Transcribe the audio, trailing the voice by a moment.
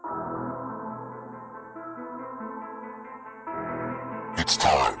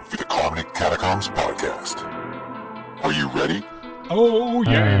Cosmic Catacombs Podcast. Are you ready? Oh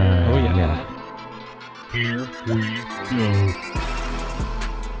yeah! Oh yeah. Here we go.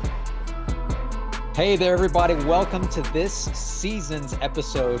 Hey there, everybody. Welcome to this season's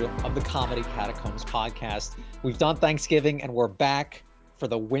episode of the Comedy Catacombs Podcast. We've done Thanksgiving and we're back for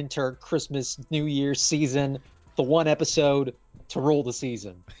the winter, Christmas, New Year season. The one episode to rule the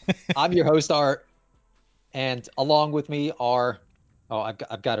season. I'm your host, Art, and along with me are,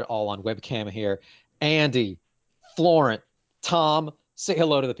 I've got it all on webcam here. Andy, Florent, Tom. Say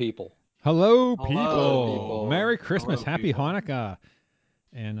hello to the people. Hello, Hello. people. Merry Christmas, Hello, Happy people. Hanukkah,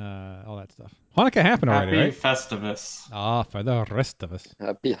 and all that stuff. Hanukkah happened already, Happy right? Festivus. Ah, for the rest of us.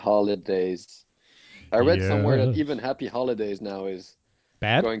 Happy holidays. I read somewhere that Yes. even happy holidays now is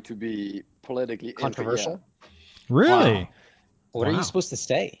Bad? going to be politically Controversial? Really? Wow. What are Wow. you supposed to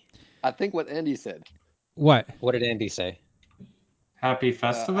say? I think what Andy said. What? What did Andy say? Happy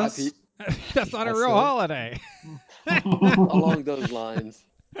Festivus. That's not a That's real it. holiday. Along those lines.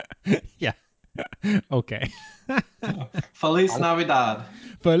 Yeah. Okay. Feliz Navidad.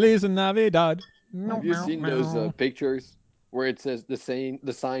 Feliz Navidad. Have you seen those pictures where it says the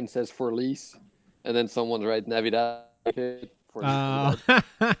sign says for lease, and then someone's right Navidad for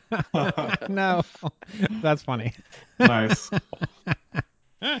Navidad? No. That's funny. Nice.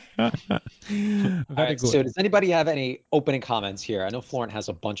 Very All right, good. so does anybody have any opening comments here? I know Florent has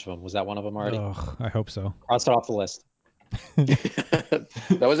a bunch of them. Was that one of them already? Ugh, I hope so. Cross it off the list. That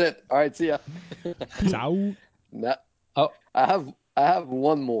was it. All right, see ya. Ciao. Now, Oh. I have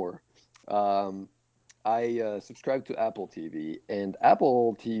one more. I subscribe to Apple TV and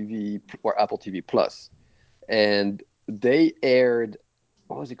Apple TV or Apple TV Plus, and they aired,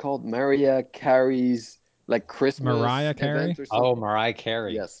 what was it called? Mariah Carey's like Christmas Mariah Carey? event or something. Oh, Mariah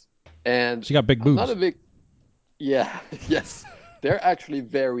Carey. Yes, and She got big I'm boobs. not a big. Yeah, yes, they're actually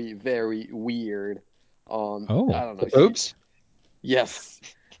very, very weird. Oh. I don't know. Oops. Yes,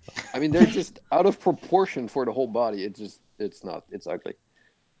 I mean they're just out of proportion for the whole body. It's not. It's ugly.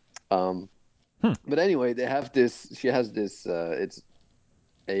 But anyway, they have this. She has this. It's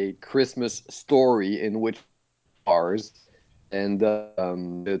a Christmas story in which ours, and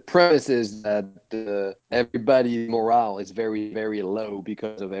the premise is that everybody's morale is very, very low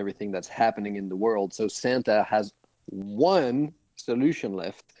because of everything that's happening in the world. So Santa has one solution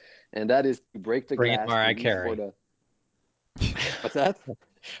left, and that is to break the Bring in glass. Mariah to reach Carey. for the... What's that?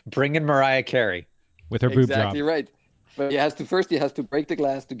 Bring in Mariah Carey. With her boob job. Exactly right. But he has to break the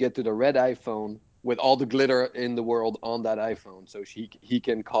glass to get to the red iPhone with all the glitter in the world on that iPhone, so he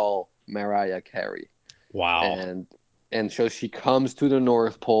can call Mariah Carey. Wow. And so she comes to the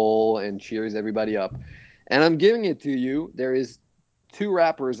North Pole and cheers everybody up. And I'm giving it to you. There is two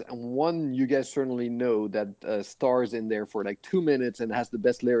rappers, and one you guys certainly know that stars in there for like 2 minutes and has the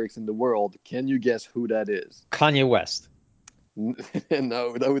best lyrics in the world. Can you guess who that is? Kanye West. No,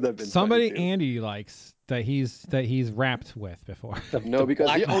 that would have been Somebody funny too. Andy likes that he's rapped with before. No,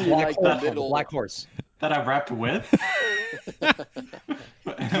 because he only Black liked horse, the little. Black Horse. That I rapped with?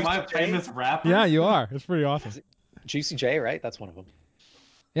 Am I a famous rapper? Yeah, you are. It's pretty awesome. Juicy J, right? That's one of them.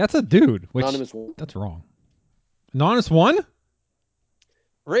 Yeah, that's a dude. Which Anonymous one. that's wrong. Anonymous one?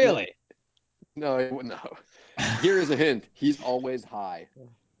 Really? No. Here is a hint. He's always high.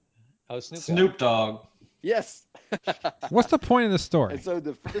 Oh, Snoop Dogg. Snoop Dogg. Yes. What's the point of the story? And so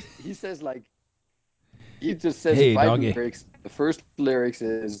the first, he says like, he just says Hey, 5 doggy. lyrics. The first lyrics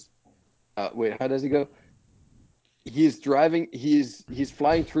is, wait, how does he go? He's driving. He's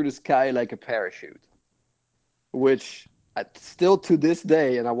flying through the sky like a parachute, which still to this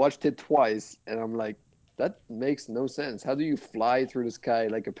day, and I watched it twice, and I'm like, that makes no sense. How do you fly through the sky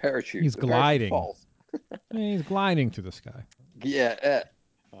like a parachute? He's The parachute gliding. falls. He's gliding through the sky. Yeah.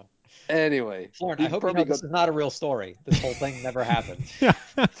 Anyway, Florent, he I hope you know probably this is not a real story. This whole thing never happened.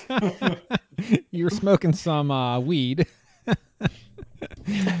 You were smoking some weed.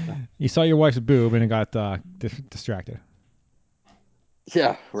 You saw your wife's boob and it got distracted.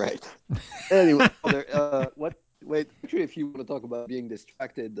 Yeah, right. Anyway, what? Wait, actually, if you want to talk about being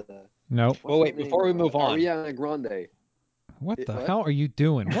distracted, Nope. what's Well, her wait, name? before we move on. Ariana Grande. What the What? hell are you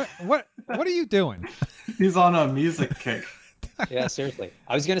doing? What are you doing? He's on a music kick. Yeah, seriously.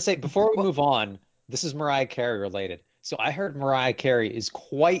 I was going to say, before we move on, this is Mariah Carey related. So I heard Mariah Carey is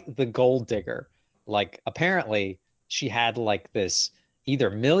quite the gold digger. Like, apparently, she had like this either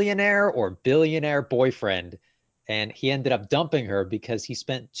millionaire or billionaire boyfriend, and he ended up dumping her because she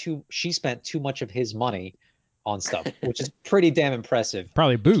spent too much of his money on stuff, which is pretty damn impressive.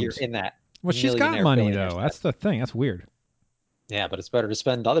 Probably If you're boobs. in that Well, she's got millionaire, money billionaire though. status. That's the thing. That's weird. Yeah, but it's better to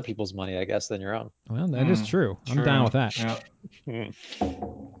spend other people's money, I guess, than your own. Well, that is true. I'm True. down with that. Yeah.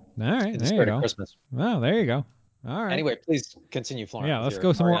 That All right, in the there you spirit of go. Christmas. Well, there you go. All right. Anyway, please continue, Florence. Yeah, with let's your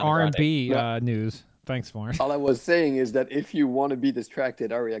go some more Ariana Grande. R&B news. Thanks, Florence. All I was saying is that if you want to be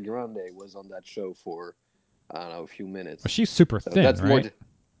distracted, Ariana Grande was on that show for, I don't know, a few minutes. Well, she's super So thin, that's right? more. And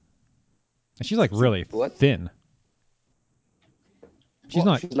she's like really What? thin. She's Well,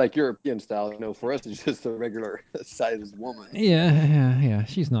 not. She's like European style. For us, it's just a regular sized woman. Yeah.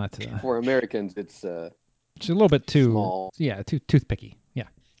 She's not. For Americans, it's She's a little bit too small. Yeah, too toothpicky. Yeah.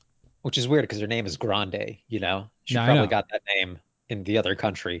 Which is weird because her name is Grande, She Yeah, I probably know. got that name in the other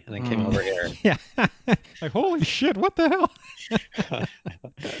country and then came over here. Yeah. Like, holy shit, what the hell?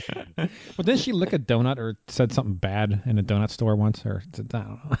 But didn't she lick a donut or said something bad in a donut store once? Or I don't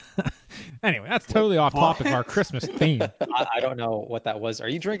know. Anyway, that's totally off topic of our What? Christmas theme. I don't know what that was. Are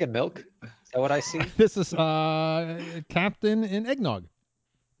you drinking milk? Is that what I see? This is Captain in Eggnog.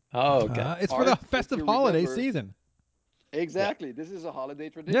 Oh, okay. It's for the Art, if festive you holiday remember. season. Exactly. This is a holiday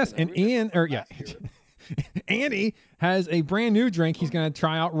tradition. Yes, I and remember Ian, from or yeah, last year. Andy has a brand new drink he's going to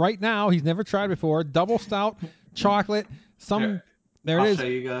try out right now. He's never tried before. Double stout, chocolate. Here, There I'll it show is.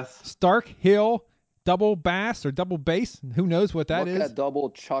 you guys. Stark Hill double bass or double base. Who knows what that Mocha is? double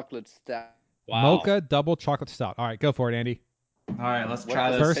chocolate stout. Wow. Mocha double chocolate stout. All right, go for it, Andy. All right, let's What try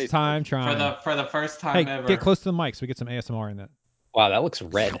does it this First time trying. for the first time Hey, ever. get close to the mic so we get some ASMR in that. Wow, that looks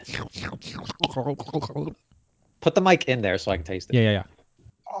red. Put the mic in there so I can taste it. Yeah.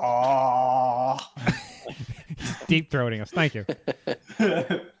 Oh. Deep throating us. Thank you.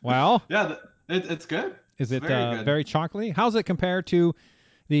 Well, Yeah, it's good. is It's it very good. very chocolatey? How's it compared to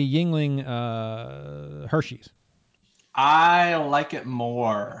the Yingling Hershey's? I like it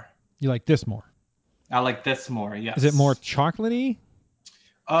more. You like this more? I like this more. Yes. Is it more chocolatey?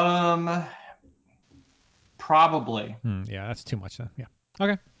 Probably. Yeah, that's too much then. Yeah.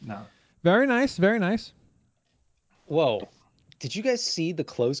 Okay. No. Very nice. Very nice. Whoa. Did you guys see the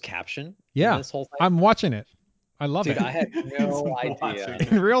closed caption Yeah. in this whole thing? I'm watching it. I love Dude, it. I had no He's idea. watching.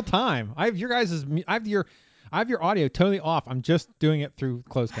 In real time. I have your guys' I have your audio totally off. I'm just doing it through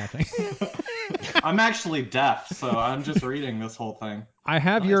closed captioning. I'm actually deaf, so I'm just reading this whole thing. I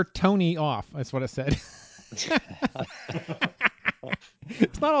have your Tony off. That's what it said.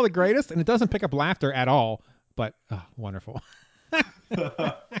 It's not all the greatest, and it doesn't pick up laughter at all, but wonderful.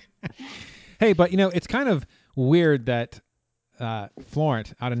 Hey, but it's kind of weird that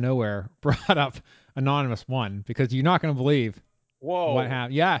Florent out of nowhere brought up Anonymous 1 because you're not going to believe what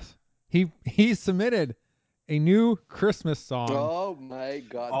happened. Yes, he submitted a new Christmas song. Oh my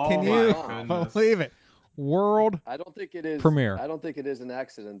God! Oh Can my you goodness. believe it? World I don't think it is premiere. I don't think it is an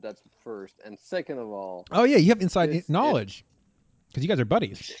accident. That's first, and second of all, Oh yeah, you have inside This- knowledge because you guys are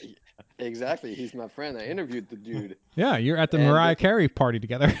buddies. exactly. He's my friend. I interviewed the dude. Yeah, you're at the And- Mariah Carey party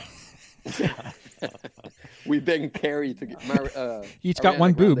together. We banged Carrie together. Each got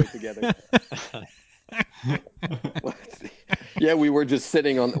one boob. together. Yeah, we were just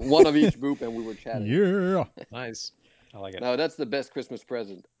sitting on one of each boob and we were chatting. Yeah. Nice. I like it. No, that's the best Christmas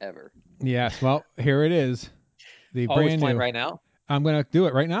present ever. Yes. Well, here it is. The Oh, it's brand playing new. right now? I'm gonna do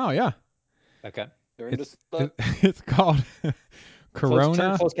it right now. Yeah. Okay. Turn It's the it's called Turn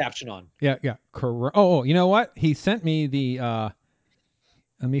Corona. closed caption on. Yeah. Oh, you know what? He sent me the.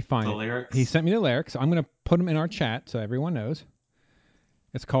 Let me find The it. lyrics? He sent me the lyrics. So I'm gonna put them in our chat so everyone knows.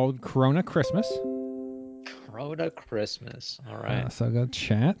 It's called Corona Christmas. Corona Christmas. All right. So go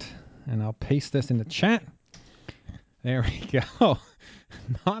chat, and I'll paste this in the chat. There we go.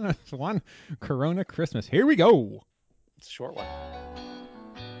 Anonymous 1 Corona Christmas. Here we go. It's a short one.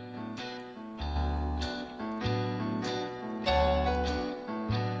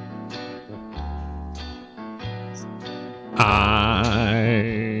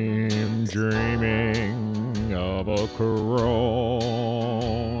 I'm dreaming of a Corona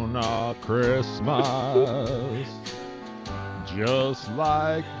Christmas, just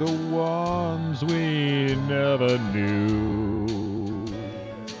like the ones we never knew.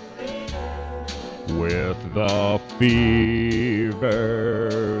 With the fevers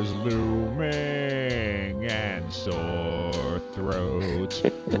looming and sore throats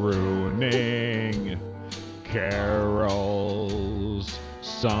ruining, carols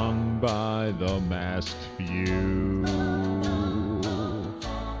sung by the masked few.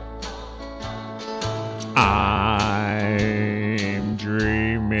 I'm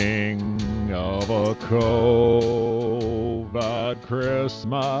dreaming of a covert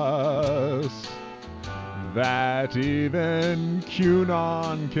Christmas that even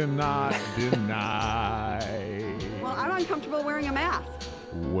QAnon cannot deny. Well, I'm uncomfortable wearing a mask.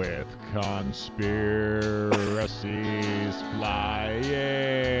 With conspiracies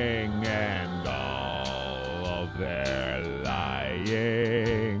flying and all of their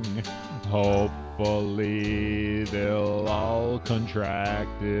lying, hopefully they'll all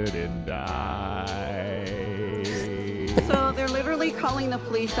contract it and die. So they're literally calling the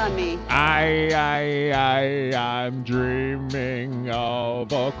police on me. I'm dreaming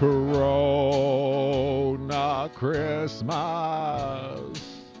of a Corona Christmas.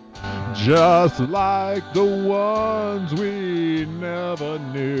 Just like the ones we never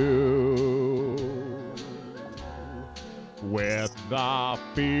knew. With the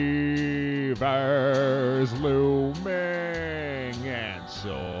fevers looming and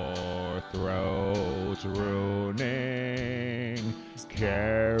sore throats ruining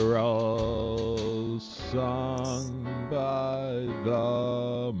carols sung by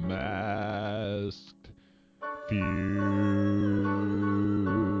the masked few.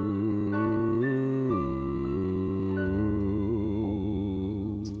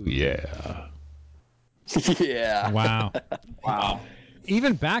 Yeah. Yeah. Wow. Wow.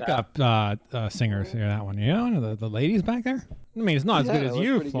 Even backup singers hear that one. You know, the ladies back there. I mean, it's not as Yeah, good it as was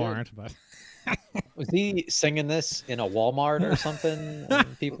you, pretty good. Florent, but Was he singing this in a Walmart or something?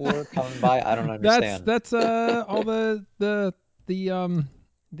 And people were coming by. I don't understand. that's all the The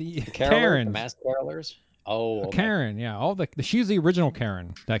carolers, Karens. the masked carolers. Oh, okay. Karen, yeah, all the she's the original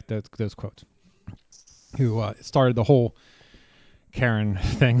Karen. Those quotes. Who started the whole Karen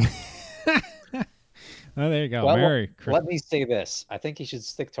thing? Oh, there you go. Well, Merry let Christmas. me say this. I think he should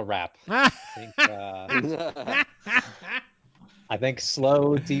stick to rap. I think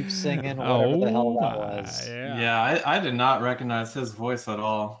slow, deep singing, whatever the hell that was. Yeah. I did not recognize his voice at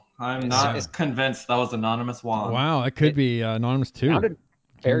all. I'm It's- not it's- convinced that was Anonymous Juan. Wow, it could It be anonymous too. sounded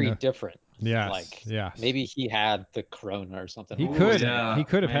very know. different. Yes, Like yes. maybe he had the corona or something. He Ooh, could. yeah, He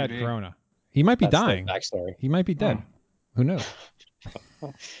could have had maybe. corona. He might be That's dying. the backstory. He might be dead. Who knows?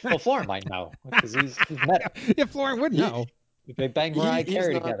 Well, Florent might know because he's met him. Yeah, Florent would know. They banged Mariah he's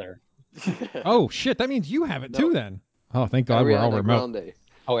Carey not- together. Oh shit, that means you have it No. too then. Oh, thank God we're all Ariana remote. Grande.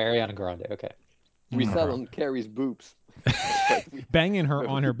 Oh, Ariana Grande. Okay. We Mm. sat on Carrie's boobs. Banging her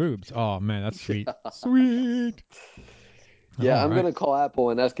on her boobs. Oh man, that's sweet. Sweet. Yeah, All I'm right. gonna call Apple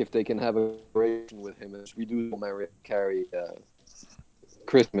and ask if they can have a relation with him as we do Mariah Carey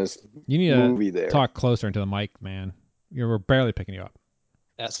Christmas You need movie to there. talk closer into the mic, man. We're barely picking you up.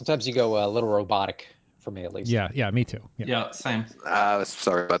 Sometimes you go a little robotic for me at least. Yeah, me too. Yeah. Yeah, same.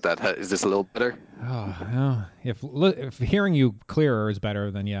 Sorry about that. Is this a little better? Oh, well, if hearing you clearer is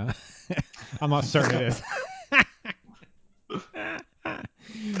better, then yeah, I'm not certain it is.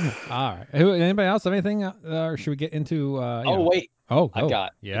 All right. Anybody else have anything, or should we get into? Wait. Oh, I've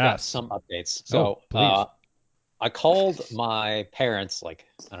got yes. some updates. So please. I called my parents like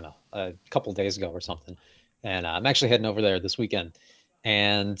I don't know a couple days ago or something, and I'm actually heading over there this weekend.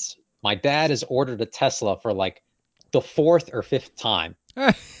 And my dad has ordered a Tesla for like the fourth or fifth time.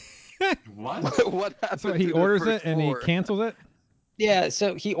 What? What happened? So he to the orders first it and he floor? cancels it. Yeah,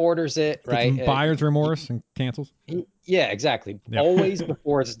 so he orders it, right? Gets buyer's remorse and cancels. Yeah, exactly. Yeah. Always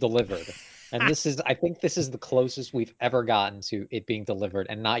before it's delivered. And I think this is the closest we've ever gotten to it being delivered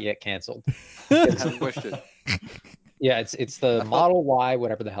and not yet canceled. I have a question. Yeah, it's the Model Y,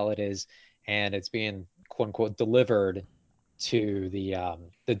 whatever the hell it is, and it's being quote unquote delivered to the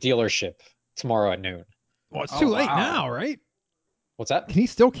dealership tomorrow at noon. Well, it's Oh, too late wow. now, right? What's that? Can he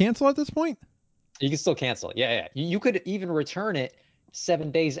still cancel at this point? You can still cancel it. Yeah. You could even return it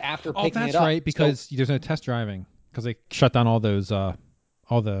 7 days after Oh, picking that's it up. right, because there's no test driving because they shut down all those all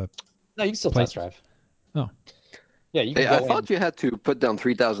the. No, you can still places. test drive. Oh. Yeah, you can Hey, go I in. thought you had to put down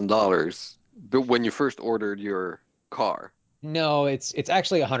 $3,000 when you first ordered your car. No, it's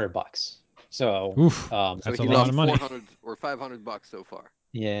actually $100. So, Oof, So that's he a lot lost of money. 400 or $500 so far.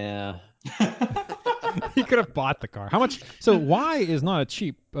 yeah. He could have bought the car. How much? So Y is not a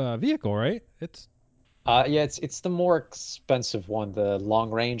cheap vehicle, right? It's Yeah, it's the more expensive one, the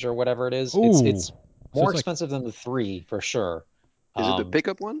long range or whatever it is. Ooh. It's So more it's like- expensive than the 3 for sure. Is it the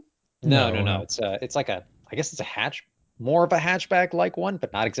pickup one? No. No. It's like I guess it's more of a hatchback like one,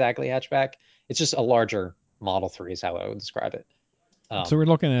 but not exactly hatchback. It's just a larger Model 3 is how I would describe it. so we're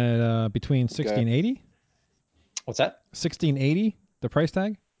looking at between 1680, What's that? 1680, the price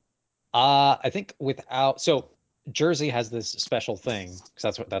tag. I think so Jersey has this special thing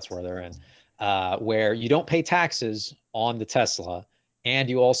because that's where they're in, where you don't pay taxes on the Tesla, and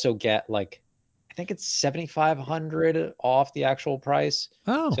you also get like I think it's 7,500 off the actual price.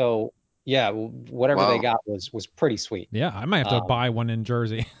 Oh, So yeah, whatever they Wow. got was pretty sweet. yeah, I might have to buy one in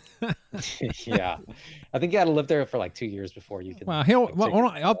Jersey. Yeah, I think you got to live there for like 2 years before you can. Well,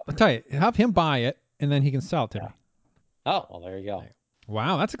 like, I'll tell you, have him buy it, and then he can sell it to me. Oh, well, there you go.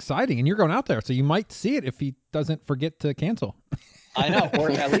 Wow, that's exciting, and you're going out there, so you might see it if he doesn't forget to cancel. I know,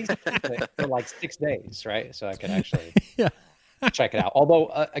 or at least for like 6 days, right? So I could actually Yeah. check it out.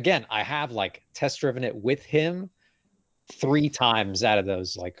 Although, again, I have like test driven it with him 3 times out of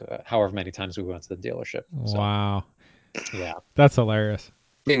those, like however many times we went to the dealership. So, Wow. yeah. That's hilarious.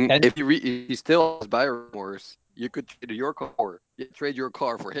 And And- if he still has buyer's remorse, you could trade your car. You trade your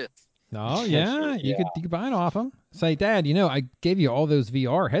car for his. Oh yeah, you could buy it off him. Say, Dad, I gave you all those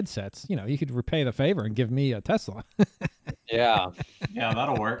VR headsets. You could repay the favor and give me a Tesla. Yeah. Yeah,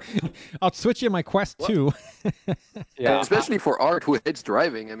 that'll work. I'll switch you my Quest 2. Yeah. Especially for Art who hates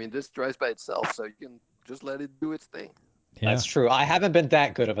driving. I mean, this drives by itself, so you can just let it do its thing. Yeah. That's true. I haven't been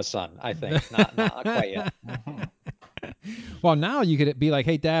that good of a son, I think. Not quite yet. Mhm. Well, now you could be like,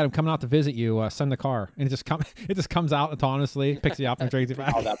 "Hey, Dad, I'm coming out to visit you. Send the car," and it just comes out autonomously, picks you up, and drags you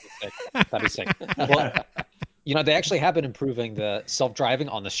back. Oh, that'd be sick. That'd be sick. Well, they actually have been improving the self-driving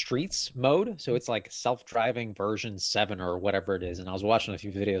on the streets mode. So it's like self-driving version 7 or whatever it is. And I was watching a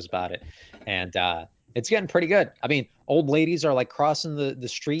few videos about it, and it's getting pretty good. I mean, old ladies are like crossing the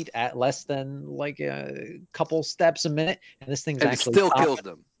street at less than like a couple steps a minute, and this thing's And it actually still stopping. kills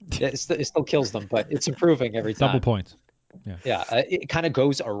them. It still kills them, but it's improving every time. Double points. Yeah, it kind of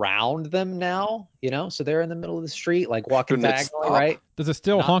goes around them now, so they're in the middle of the street, like walking Shouldn't it diagonally, stop? right? Does it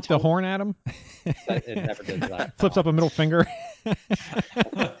still Not honk the totally. horn at him? It never does that. Flips up a middle finger.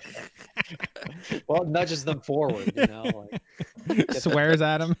 Well, it nudges them forward, Swears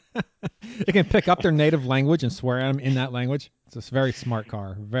at him. It can pick up their native language and swear at him in that language. It's a very smart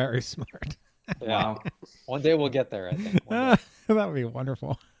car. Very smart. Yeah. Wow. One day we'll get there, I think. One day. That would be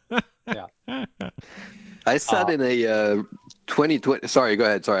wonderful. Yeah. I sat in a 2020. Sorry, go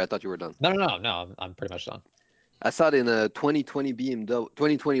ahead. Sorry, I thought you were done. No. I'm pretty much done. I sat in a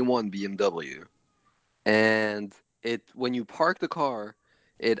 2021 BMW, and when you park the car,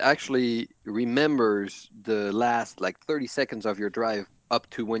 it actually remembers the last like 30 seconds of your drive up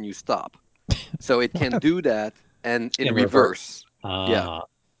to when you stop. So it can do that and in In reverse. Yeah. Ah.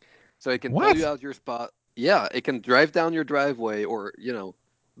 So it can What? pull you out your spot. Yeah, it can drive down your driveway or,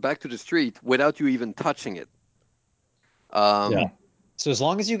 back to the street without you even touching it. Yeah. So as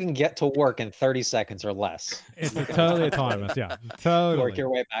long as you can get to work in 30 seconds or less, It's totally autonomous. Yeah, work totally. your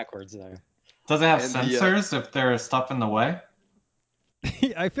way backwards there. Does it have And sensors if there's stuff in the way?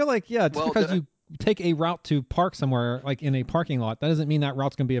 I feel like, just Well, because you take a route to park somewhere, like in a parking lot, that doesn't mean that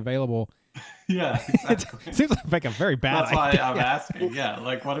route's going to be available. Yeah, exactly. It seems like a very bad That's why idea. I'm asking. Yeah,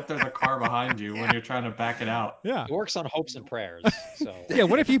 like what if there's a car behind you when you're trying to back it out? Yeah. It works on hopes and prayers. So Yeah,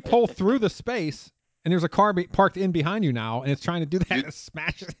 what if you pull through the space and there's a car parked in behind you now and it's trying to do that and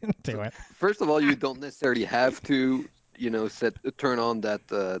smashes into it? First of all, you don't necessarily have to, turn on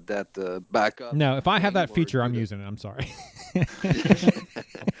that backup. No, if I have that or feature, I'm do using it. I'm sorry.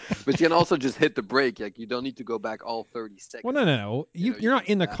 But you can also just hit the brake. Like you don't need to go back all 30 seconds. Well, no. You're not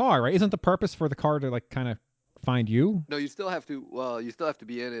in the car, right? Isn't the purpose for the car to like kind of find you? No, you still have to. Well, you still have to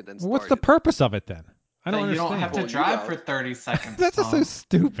be in it and Well, start what's the it. purpose of it then? I don't That you understand. don't have to Pull you drive out. for 30 seconds. That's just so Tom.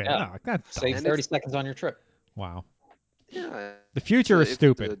 stupid. Yeah. No, that's dumb. save And 30 it's- seconds on your trip. Wow. Yeah. The future So is if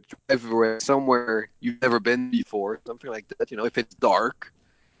stupid. the drive somewhere you've never been before, something like that. If it's dark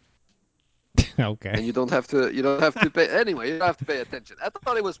Okay. and you don't have to pay anyway. You don't have to pay attention. I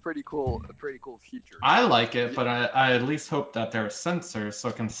thought it was pretty cool. A pretty cool feature. I like it, but I at least hope that there are sensors so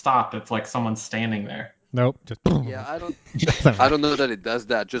it can stop if like someone's standing there. Nope. Just Yeah, I don't. Doesn't I work. don't know that it does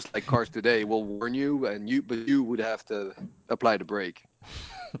that. Just like cars today, will warn you, but you would have to apply the brake.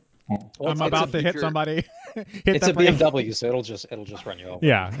 Well, I'm it's about a, to hit feature- somebody. Hit it's a that brake. BMW, so it'll just run you over.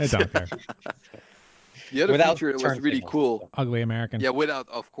 Yeah, I don't care. The other Without feature that turn was really signals. cool. Ugly American. Yeah, without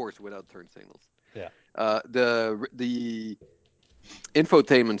turn signals. Yeah. The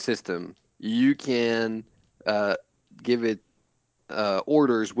infotainment system, you can give it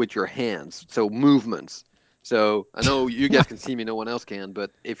orders with your hands, so movements. So I know you guys can see me, no one else can,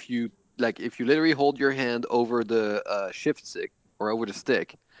 but if you literally hold your hand over the shift stick or over the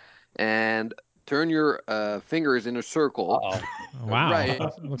stick and turn your fingers in a circle. Uh-oh. Wow. Right.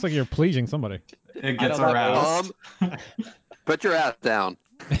 Looks like you're pleasing somebody. It gets know that aroused. Put your ass down.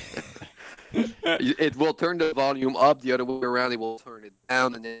 It will turn the volume up. The other way around, it will turn it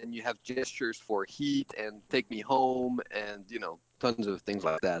down, and then you have gestures for heat and take me home, and tons of things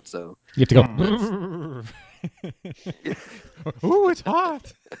like that. So You have to go. Ooh, it's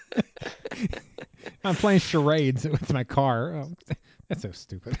hot. I'm playing charades with my car. Oh, that's so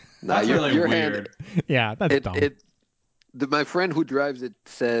stupid. That's really your weird. Yeah, that's dumb. My friend who drives it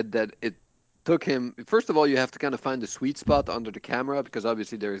said that it took him. First of all, you have to kind of find the sweet spot under the camera because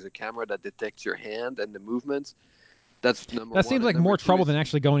obviously there is a camera that detects your hand and the movements. That's number one. That seems and like number more two trouble is- than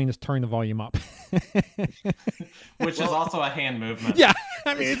actually going and just turning the volume up. Which is also a hand movement. Yeah,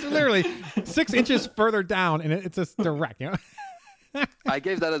 I mean it's literally 6 inches further down, and it's just direct. You know. I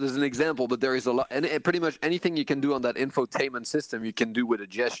gave that as an example, but there is a lot, and pretty much anything you can do on that infotainment system, you can do with a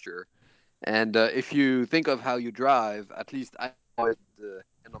gesture. And if you think of how you drive, at least I always the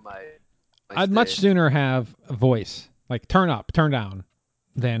hand on my I'd much sooner have a voice like turn up, turn down,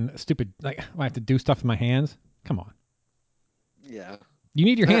 than stupid like I have to do stuff with my hands. Come on, Yeah. you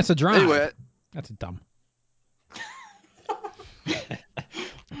need your hands to drive. Anyway, That's dumb.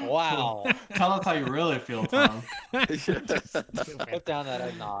 Wow. Tell us how you really feel, Tom. Put down that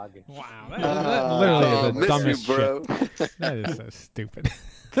eggnog. Wow, that literally is the miss dumbest you, bro. shit. That is so stupid.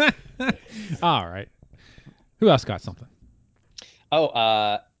 All right, who else got something? Oh,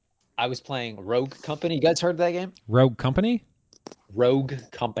 I was playing Rogue Company. You guys heard of that game? Rogue Company? Rogue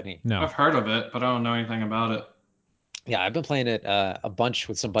Company. No. I've heard of it, but I don't know anything about it. Yeah, I've been playing it a bunch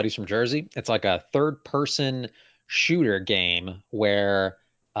with some buddies from Jersey. It's like a third-person shooter game where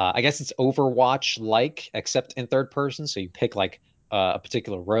I guess it's Overwatch-like, except in third person. So you pick like a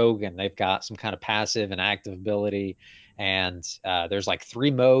particular rogue, and they've got some kind of passive and active ability. And there's like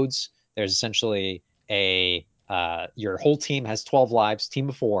 3 modes. There's essentially your whole team has 12 lives, team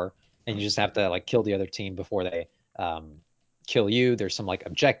of 4, and you just have to like kill the other team before they kill you. There's some like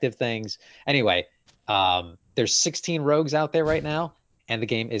objective things. Anyway, there's 16 rogues out there right now, and the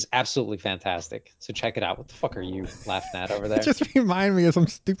game is absolutely fantastic. So check it out. What the fuck are you laughing at over there? Just remind me of some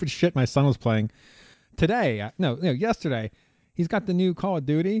stupid shit my son was playing today. No, yesterday. He's got the new Call of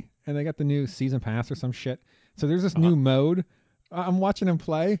Duty, and they got the new season pass or some shit. So there's this new mode. I'm watching him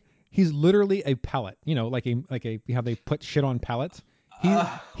play. He's literally a pellet. You know, like a how they put shit on pellets.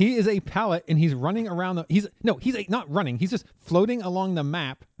 He is a pellet, and he's running around the. Not running. He's just floating along the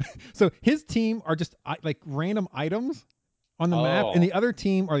map. So his team are just like random items on the map, and the other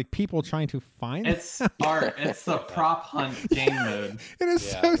team are like people trying to find. It's art. It's the prop hunt game mode. It is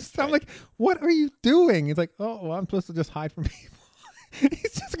so. I'm like, what are you doing? He's like, oh, well, I'm supposed to just hide from people.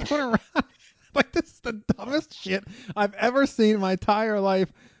 He's just going around like this is the dumbest shit I've ever seen in my entire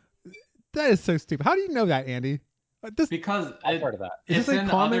life. That is so stupid. How do you know that, Andy? Because I've heard of that. It's this, like, in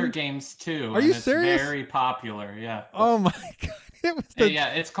common? other games too. Are you it's serious? Very popular. Yeah. Oh my god! It was Yeah,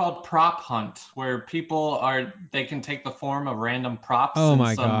 it's called prop hunt, where they can take the form of random props Oh in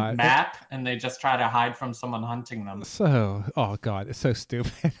my some God. map, and they just try to hide from someone hunting them. So, oh god, it's so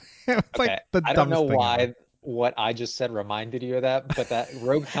stupid. It's Okay, like the I don't know dumbest thing why ever. what I just said reminded you of that, but that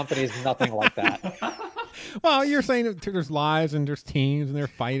Rogue Company is nothing like that. Well, you're saying that there's lives and there's teams and they're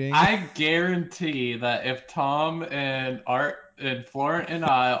fighting. I guarantee that if Tom and Art and Florent and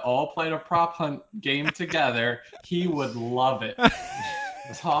I all played a prop hunt game together, he would love it.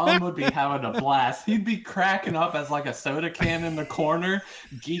 Tom would be having a blast. He'd be cracking up as like a soda can in the corner,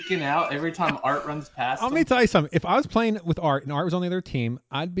 geeking out every time Art runs past Let him. me tell you something. If I was playing with Art and Art was on the other team,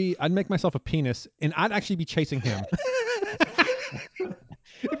 I'd make myself a penis and I'd actually be chasing him.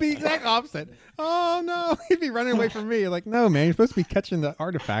 It'd be the exact opposite. Oh no, he'd be running away from me. Like, no, man, you're supposed to be catching the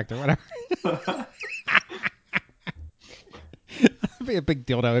artifact or whatever. It'd be a big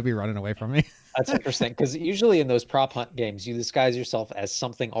dildo. It'd be running away from me. That's interesting because usually in those prop hunt games, you disguise yourself as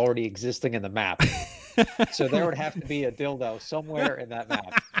something already existing in the map. So there would have to be a dildo somewhere in that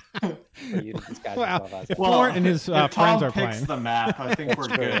map for you to disguise yourself as. If Well, Florent and his if friends Tom are picks playing. the map, I think we're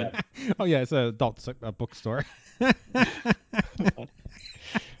True, good. Oh yeah, it's an adult bookstore.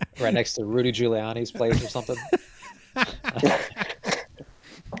 Right next to Rudy Giuliani's place or something.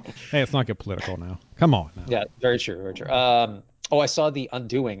 Hey, let's not get political now. Come on now. Yeah, very true, very true. I saw The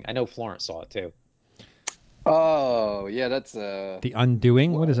Undoing. I know Florence saw it too. Oh yeah, that's The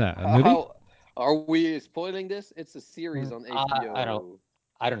Undoing. What is that? A movie? How are we spoiling this? It's a series on HBO.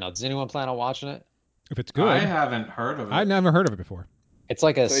 I don't know. Does anyone plan on watching it? If it's I good, haven't heard of it. I've never heard of it before. It's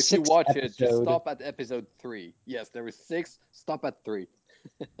like a So if you watch it, just episode. stop at episode 3. Yes, there is 6. Stop at 3.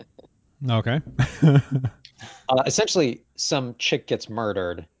 Okay. Essentially, some chick gets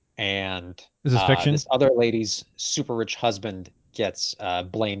murdered, and This is fiction? this other lady's super rich husband gets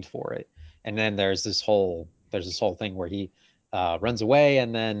blamed for it. And then there's this whole thing where he runs away,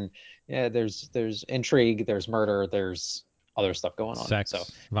 and then there's intrigue, there's murder, there's other stuff going on. Sex, So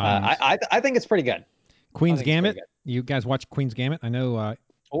violence. I think it's pretty good. Queen's I think it's pretty Gambit. good. You guys watch Queen's Gambit? I know.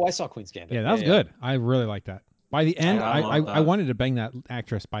 Oh, I saw Queen's Gambit. Yeah, that was good. I really liked that. By the end, I love I that. wanted to bang that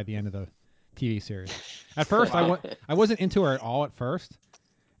actress by the end of the TV series. At first, I wasn't into her at all at first.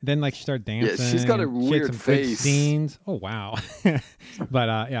 Then like she started dancing. Yeah, she's got a and she had weird some good face. scenes. Oh wow.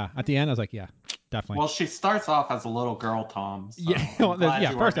 But yeah, at the end I was like, yeah, definitely. Well, she starts off as a little girl, Tom. So Yeah, I'm glad you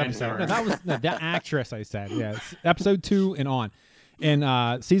first weren't into episode. her. No, that was that actress I said. Yeah, it's episode 2 and on.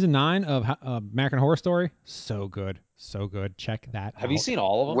 And season 9 of American Horror Story, so good. Check that out. Have you seen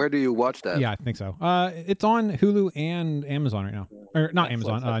all of them? Where do you watch that? Yeah, I think so. It's on Hulu and Amazon right now. Or not Netflix,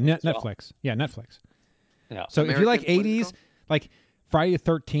 Amazon, I think, as well. Netflix. Yeah, Netflix. Yeah. So if you like American- what is it 80s, called? like Friday the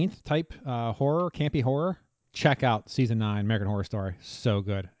 13th type horror, campy horror, check out season 9 American Horror Story. So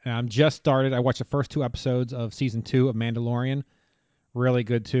good. And I'm just started. I watched the first 2 episodes of season 2 of Mandalorian. Really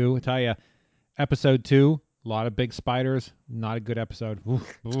good too. I tell you, episode 2, a lot of big spiders. Not a good episode.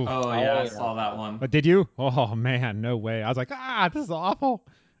 Oof. Oh yeah, I saw that one. But did you? Oh man, no way. I was like, this is awful.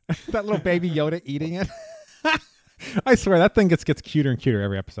 That little baby Yoda eating it. I swear that thing gets cuter and cuter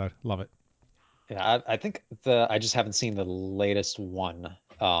every episode. Love it. Yeah, I think I just haven't seen the latest one,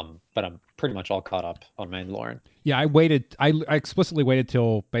 but I'm pretty much all caught up on Mandalorian. Yeah, I waited. I explicitly waited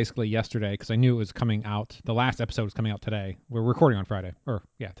till basically yesterday because I knew it was coming out. The last episode was coming out today. We're recording on Friday, or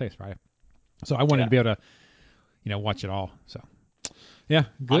today's Friday. So I wanted to be able to, watch it all. So yeah,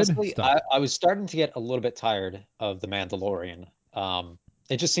 good Honestly, stuff. I was starting to get a little bit tired of the Mandalorian.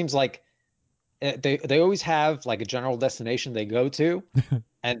 It just seems like they always have like a general destination they go to,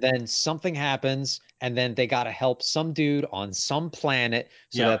 and then something happens, and then they got to help some dude on some planet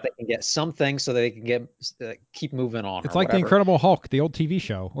so that they can get something, so that they can get keep moving on. It's or like the whatever. Incredible Hulk, the old TV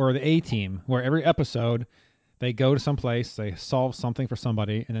show, or the A-Team, where every episode they go to some place, they solve something for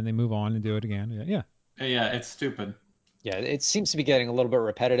somebody, and then they move on and do it again. Yeah. Yeah, it's stupid. Yeah, it seems to be getting a little bit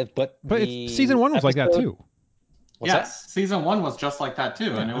repetitive, but Season 1 was like that too. What's Yes, season 1 was just like that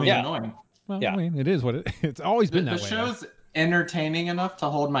too, and it was annoying. Well, Yeah. I mean, it is what it's always been that The way. show's entertaining enough to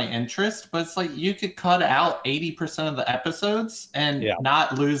hold my interest, but it's like you could cut out 80% of the episodes and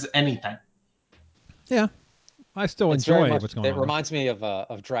not lose anything. Yeah, I still It's very enjoy much, what's going on. It reminds me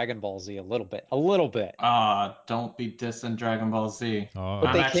of Dragon Ball Z a little bit. Don't be dissing Dragon Ball Z. Oh. But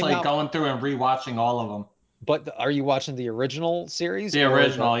I'm they actually came out- going through and rewatching all of them. But are you watching the original series? The or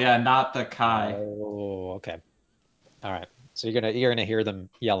original, yeah, not the Kai. Oh, okay. All right. So you're gonna hear them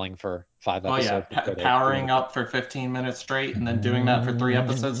yelling for 5 Oh yeah, episodes. before they powering do it. up for 15 minutes straight and then doing that for 3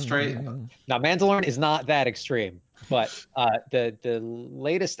 episodes straight. Now, Mandalorian is not that extreme, but the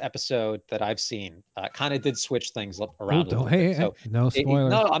latest episode that I've seen kind of did switch things around a little bit. So no spoilers.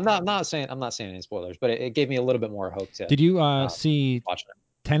 no, I'm not saying any spoilers, but it gave me a little bit more hope to. Did you see watch it?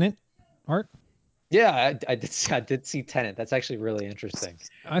 Tenet, Art? Yeah, I did see Tenet. That's actually really interesting.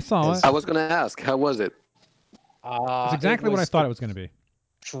 I saw it. I was going to ask, how was it? It's exactly what I thought it was going to be.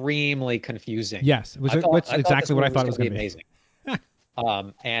 Extremely confusing. Yes, it was exactly what I thought it was going to be. Amazing.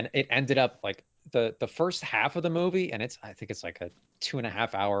 And it ended up like the first half of the movie, and I think it's like a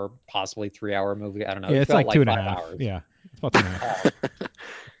 2.5 hour, possibly 3 hour movie. I don't know. Yeah, It it's felt like 2.5 5 hours. Yeah, it's about 2.5.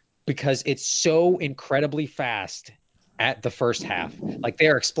 Because it's so incredibly fast at the first half. Like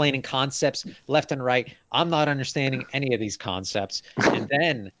they're explaining concepts left and right. I'm not understanding any of these concepts. And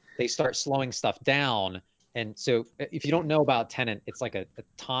then they start slowing stuff down. And so if you don't know about Tenet, it's like a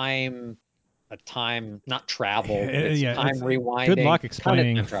time not travel, it's time rewinding. Good luck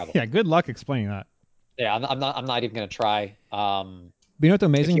explaining. Time travel. Yeah, good luck explaining that. Yeah, I'm not even gonna try. But you know what the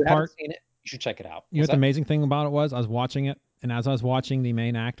amazing if you part? haven't seen it, you should check it out. You know what the amazing thing about it was? I was watching it, and as I was watching the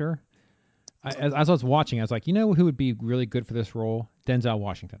main actor, as I was watching, I was like, you know who would be really good for this role? Denzel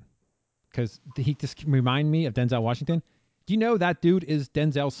Washington. Because he just reminded me of Denzel Washington. Do you know that dude is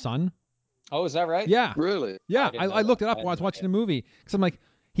Denzel's son? Oh, is that right? Yeah. Really? Yeah, I looked it up while I was watching the movie. Because I'm like,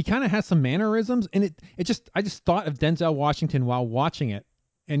 he kind of has some mannerisms, and I just thought of Denzel Washington while watching it.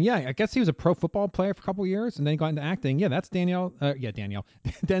 And yeah, I guess he was a pro football player for a couple of years, and then he got into acting. Yeah, that's Denzel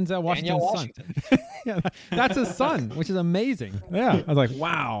Washington's son. Yeah, that's his son, which is amazing. Yeah, I was like,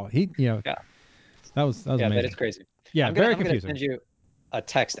 wow, that was amazing. That is crazy. Yeah, very confusing. I'm going to send you a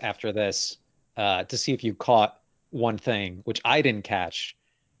text after this to see if you caught one thing, which I didn't catch.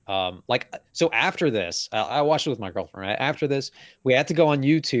 So after this, I watched it with my girlfriend. Right after this, we had to go on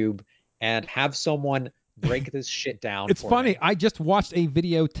YouTube and have someone break this shit down. It's funny. I just watched a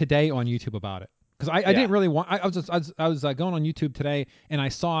video today on YouTube about it because I didn't really want. I was going on YouTube today, and I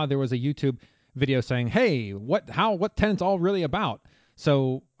saw there was a YouTube video saying, "Hey, what Tenet's all really about?"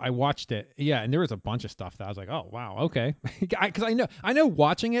 So I watched it. Yeah, and there was a bunch of stuff that I was like, "Oh wow, okay," because I know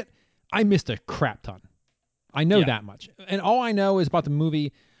watching it, I missed a crap ton. I know that much, and all I know is about the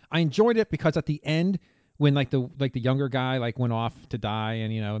movie. I enjoyed it because at the end, when the younger guy went off to die,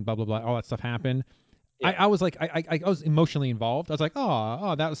 and and blah blah blah, all that stuff happened. Yeah. I was like, I was emotionally involved. I was like,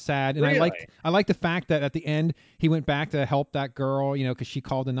 oh, that was sad, and really? I liked the fact that at the end he went back to help that girl, because she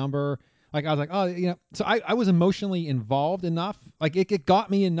called the number. Like I was like, oh, so I was emotionally involved enough. Like it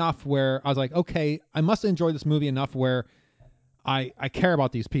got me enough where I was like, okay, I must enjoy this movie enough where I care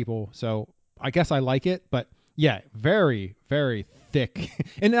about these people. So I guess I like it, but Yeah, very, very thick.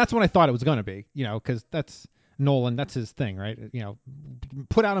 And that's what I thought it was going to be, because that's Nolan. That's his thing, right?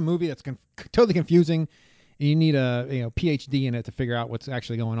 Put out a movie that's totally confusing, and you need a PhD in it to figure out what's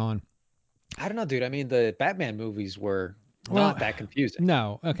actually going on. I don't know, dude. I mean, the Batman movies were Well, not that confusing.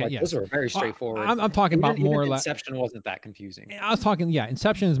 No. Okay, Like, yes. those were very straightforward. I'm talking about more like Inception wasn't that confusing. I was talking,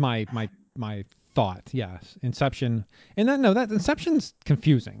 Inception is my thought. Yes, Inception, and that Inception's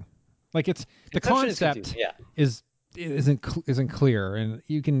confusing. Like the Inception concept is isn't clear, and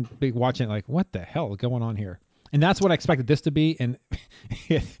you can be watching it like, what the hell is going on here? And that's what I expected this to be, and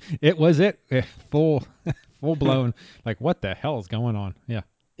it was full blown. Like, what the hell is going on? Yeah.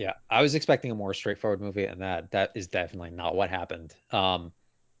 Yeah, I was expecting a more straightforward movie, and that is definitely not what happened.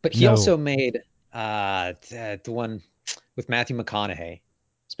 But he also made the one with Matthew McConaughey,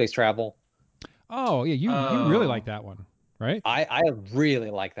 Space Travel. Oh yeah, you really like that one, right? I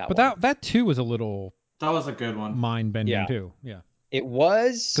really like that but one. But that too was a little That was a good one. mind bending too. Yeah. It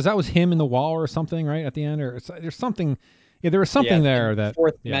was because that was him in the wall or something, right at the end, or there's something. Yeah, there was something there that the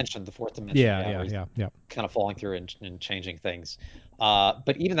fourth dimension. Yeah. Kind of falling through and changing things.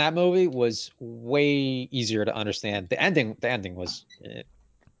 But even that movie was way easier to understand. The ending was,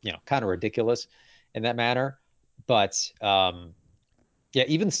 kind of ridiculous in that manner. But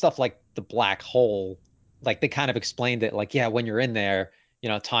even stuff like the black hole, like they kind of explained it. Like, when you're in there,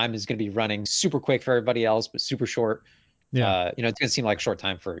 time is going to be running super quick for everybody else, but super short. Yeah. It's going to seem like a short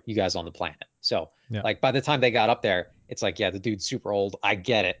time for you guys on the planet. So, yeah. like, by the time they got up there, it's like, the dude's super old. I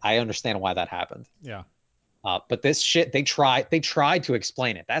get it. I understand why that happened. Yeah. But this shit, they tried to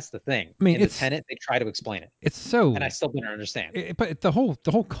explain it. That's the thing. I mean, in the Tenet, they try to explain it. It's so, and I still didn't understand. But the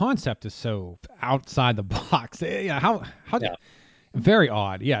whole concept is so outside the box. How very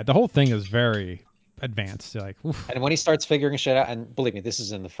odd. Yeah, the whole thing is very advanced. Like, oof. And when he starts figuring shit out, and believe me, this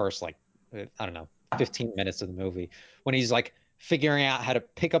is in the first, like, I don't know, 15 minutes of the movie, when he's like figuring out how to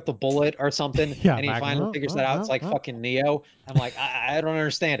pick up the bullet or something, and he finally figures that out. It's like fucking Neo. I'm like, I don't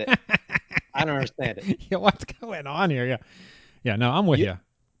understand it. I don't understand it. Yeah, what's going on here? Yeah. No, I'm with you.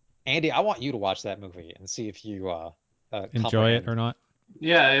 Andy, I want you to watch that movie and see if you enjoy it or not.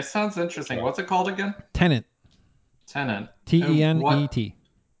 Yeah, it sounds interesting. What's it called again? Tenet. Tenet. Tenet.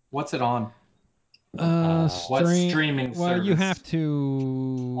 What's it on? What streaming service? You have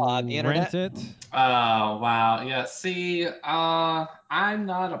to the rent it. Oh, wow. Yeah, see, I'm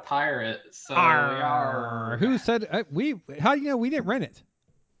not a pirate, so who said how do you know we didn't rent it?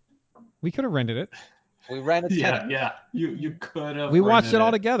 We could have rented it. We rented Tenet. Yeah. You could have. We watched it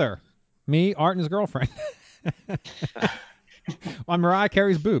all together. Me, Art, and his girlfriend. On Mariah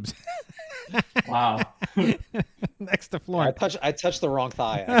Carey's boobs. Wow. Next to Florence. I touched the wrong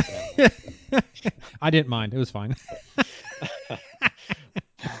thigh, accidentally. I didn't mind. It was fine.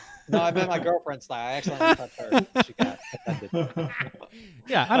 No, I meant my girlfriend's thigh. I accidentally touched her. She got offended.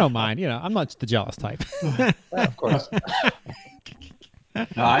 Yeah, I don't mind. I'm not the jealous type. Of course.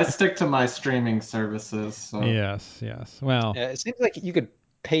 No, I stick to my streaming services. So. Yes. Well, it seems like you could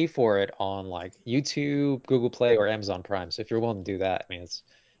pay for it on like YouTube, Google Play, or Amazon Prime. So if you're willing to do that, I mean, it's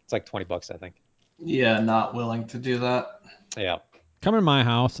like $20, I think. Yeah, not willing to do that. Yeah. Come in my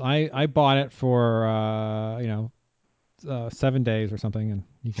house. I bought it for 7 days or something, and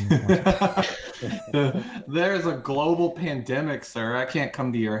you can watch it. There's a global pandemic, sir. I can't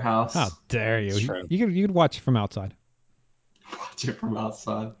come to your house. How dare you? You could watch from outside. Watch it from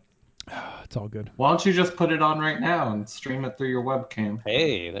outside. It's all good. Why don't you just put it on right now and stream it through your webcam?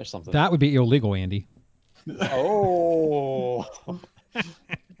 Hey, there's something. That would be illegal, Andy. Oh.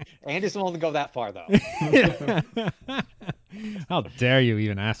 Andy's willing to go that far, though. How dare you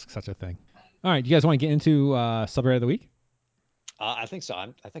even ask such a thing? All right, you guys want to get into subreddit of the week? I think so.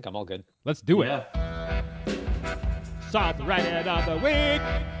 I think I'm all good. Let's do it. Subreddit of the week.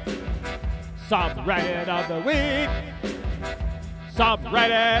 Subreddit of the week.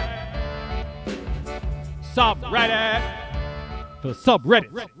 Subreddit. The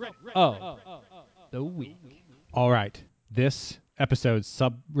subreddit of the week. All right, this episode's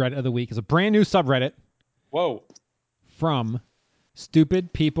subreddit of the week is a brand new subreddit. Whoa. From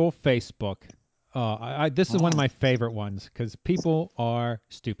Stupid People Facebook. This is one of my favorite ones because people are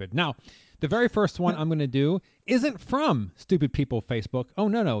stupid. Now, the very first one I'm going to do isn't from Stupid People Facebook. Oh,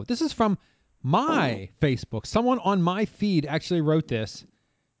 no. This is from my Facebook. Someone on my feed actually wrote this,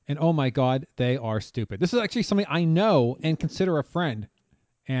 and oh my God, they are stupid. This is actually somebody I know and consider a friend,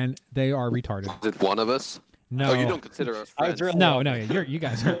 and they are retarded. Is it one of us? No. Oh, you don't consider us friends? No. You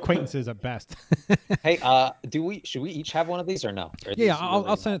guys are acquaintances at best. Hey, should we each have one of these or no? Or Yeah,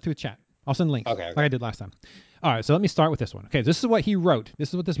 I'll send it through chat. I'll send links okay. like I did last time. All right, so let me start with this one. Okay, this is what he wrote. This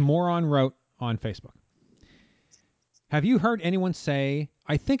is what this moron wrote on Facebook. Have you heard anyone say,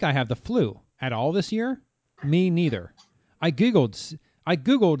 I think I have the flu at all this year? Me neither. I Googled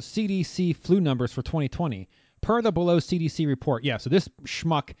CDC flu numbers for 2020 per the below CDC report. Yeah, so this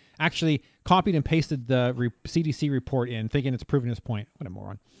schmuck actually copied and pasted the CDC report in, thinking it's proving his point. What a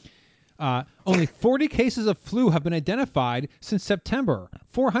moron. Only 40 cases of flu have been identified since September,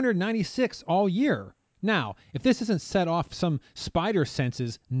 496 all year. Now, if this isn't set off some spider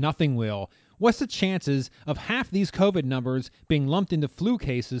senses, nothing will. What's the chances of half these COVID numbers being lumped into flu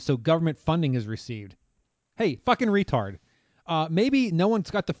cases so government funding is received? Hey, fucking retard. Maybe no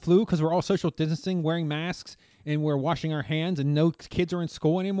one's got the flu because we're all social distancing, wearing masks, and we're washing our hands, and no kids are in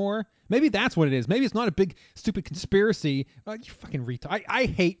school anymore. Maybe that's what it is. Maybe it's not a big, stupid conspiracy. You fucking retard. I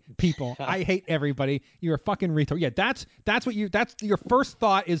hate people. I hate everybody. You're a fucking retard. Yeah, that's your first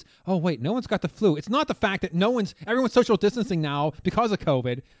thought is, oh, wait, no one's got the flu. It's not the fact that everyone's social distancing now because of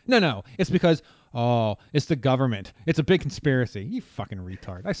COVID. No. It's because, it's the government. It's a big conspiracy. You fucking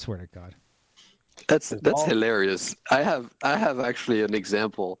retard. I swear to God. That's hilarious. I have actually an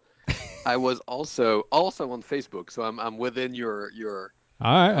example. I was also on Facebook, so I'm within your.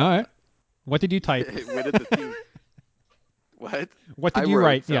 All right. What did you type? Within the theme. What? What did you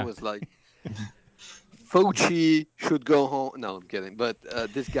write? So I was like, Fauci should go home. No, I'm kidding. But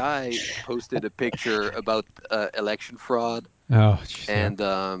this guy posted a picture about election fraud. Oh, and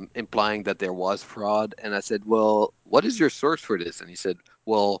implying that there was fraud. And I said, well, what is your source for this? And he said,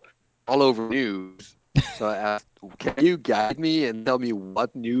 well, all over news. So I asked, can you guide me and tell me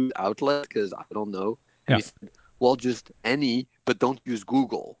what news outlet? Because I don't know. And he said, well, just any, but don't use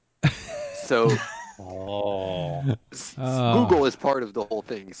Google. So Google is part of the whole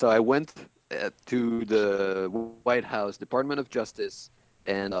thing. So I went to the White House Department of Justice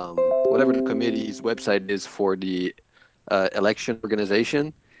and whatever the committee's website is for the election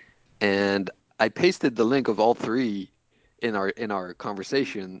organization, and I pasted the link of all three in our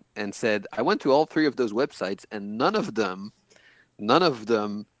conversation and said I went to all three of those websites and none of them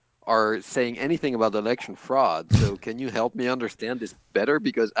are saying anything about election fraud. So can you help me understand this better?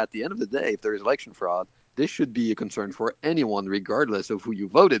 Because at the end of the day, if there is election fraud, this should be a concern for anyone, regardless of who you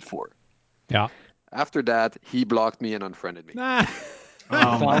voted for. Yeah. After that, he blocked me and unfriended me. Oh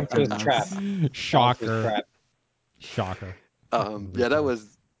my goodness. Shocker. Yeah, that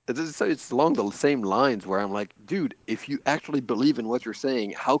was. It's along the same lines where I'm like, dude, if you actually believe in what you're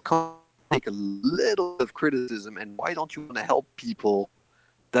saying, how come you take a little of criticism and why don't you want to help people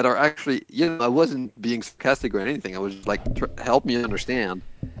that are actually, I wasn't being sarcastic or anything. I was just like, help me understand,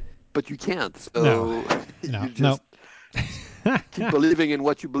 but you can't. So you just keep believing in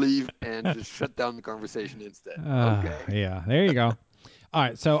what you believe and just shut down the conversation instead. Okay. Yeah, there you go. All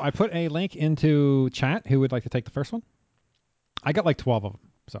right, so I put a link into chat. Who would like to take the first one? I got like 12 of them.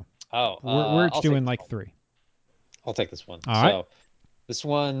 So we're each doing like 3. I'll take this one. All right. This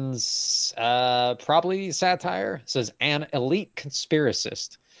one's probably satire. It says, an elite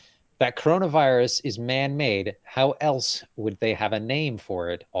conspiracist. That coronavirus is man-made. How else would they have a name for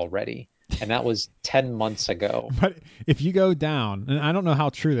it already? And that was 10 months ago. But if you go down, and I don't know how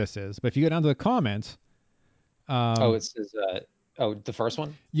true this is, but if you go down to the comments. It says, the first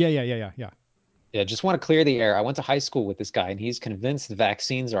one? Yeah. Yeah, just want to clear the air. I went to high school with this guy, and he's convinced the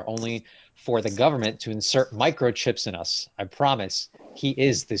vaccines are only for the government to insert microchips in us. I promise. He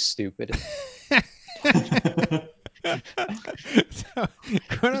is this stupid. So,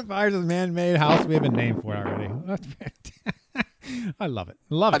 coronavirus is man-made. How else we have a name for it already? That's fantastic. I love it.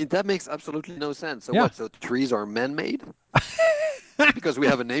 I mean, that makes absolutely no sense. So what? So trees are man-made? Because we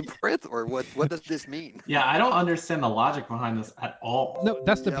have a name for it, or what does this mean? Yeah, I don't understand the logic behind this at all. No,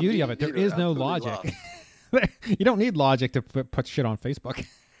 that's the beauty of it. There is no logic. You don't need logic to put shit on Facebook.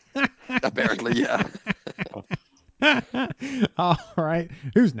 Apparently, yeah. All right.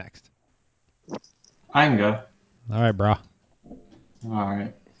 Who's next? I can go. All right, bro. All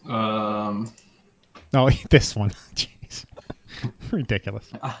right. This one. Jeez. Ridiculous.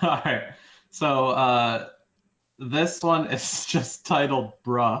 All right. So, this one is just titled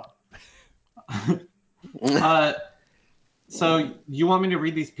 "Bruh." So you want me to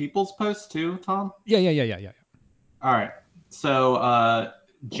read these people's posts too, Tom? Yeah. All right. So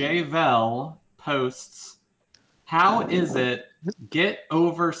Jay Vell posts, "How is it get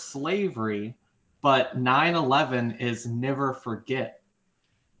over slavery, but 9/11 is never forget?"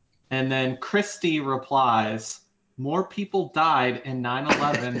 And then Christy replies, "More people died in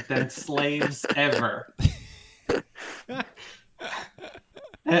 9/11 than slaves ever."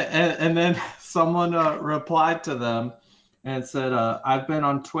 And then someone replied to them and said, "I've been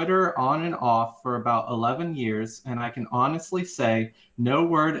on Twitter on and off for about 11 years, and I can honestly say, no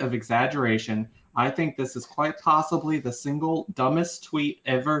word of exaggeration, I think this is quite possibly the single dumbest tweet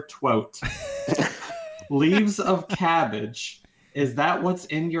ever quote. Leaves of cabbage. Is that what's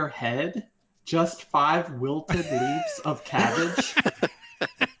in your head? Just 5 wilted leaves of cabbage?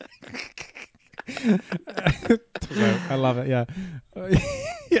 I love it. Yeah.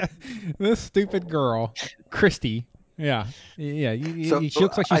 Yeah. This stupid girl, Christy. Yeah. Yeah. She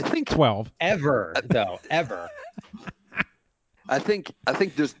looks like she's 12. Ever. I think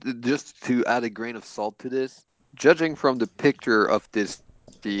just to add a grain of salt to this, judging from the picture of this,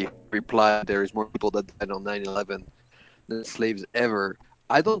 the reply, there is more people that died on 9/11 than slaves ever.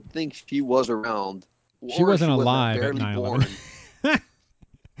 I don't think she was around. She Or wasn't she was alive at barely 9/11. born.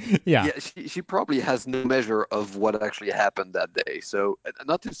 Yeah. Yeah, she probably has no measure of what actually happened that day. So,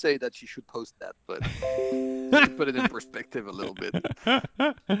 not to say that she should post that, but just to put it in perspective a little bit.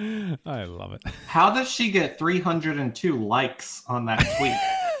 I love it. How does she get 302 likes on that tweet?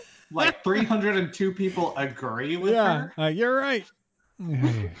 Like 302 people agree with her? You're right.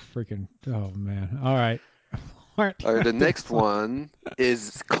 Freaking. Oh man. All right. The next one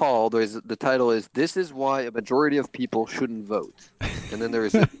is called, or the title is "This is why a majority of people shouldn't vote." And then there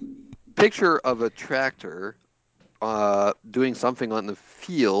is a picture of a tractor doing something on the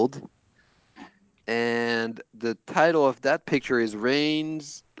field, and the title of that picture is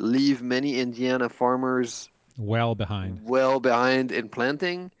 "Rains Leave Many Indiana Farmers well behind in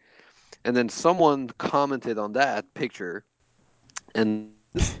planting." And then someone commented on that picture, and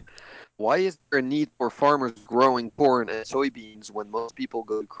why is there a need for farmers growing corn and soybeans when most people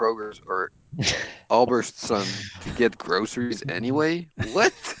go to Kroger's or Albertson to get groceries anyway?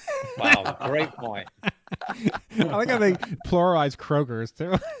 What? Wow, great point. I like how they pluralize Kroger's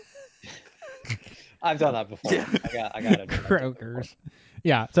too. I've done that before. Yeah. I got it. Kroger's.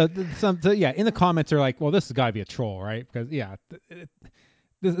 Yeah. So in the comments they're like, well, this has got to be a troll, right? Because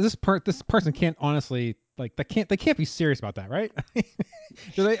this person can't honestly they can't be serious about that, right?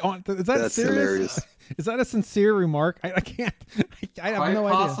 Is that That's serious? hilarious. Is that a sincere remark? I can't. I have Quite no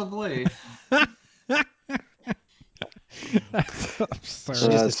possibly. idea. That's absurd. She's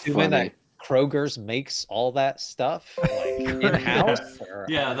just assuming that Kroger's makes all that stuff like in house.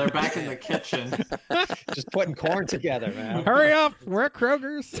 Yeah, they're back in the kitchen. Just putting corn together, man. Hurry up! We're at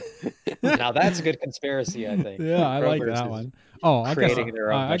Kroger's. Now that's a good conspiracy, I think. Yeah, I like that one. Oh,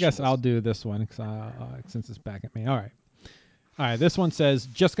 I guess I'll do this one since it's back at me. All right. This one says,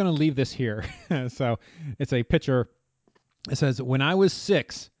 just gonna leave this here. So it's a picture. It says, when I was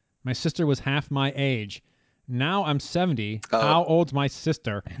 6, my sister was half my age. Now I'm 70. How old's my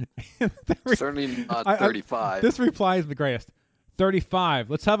sister? Certainly not 35. This reply is the greatest. 35.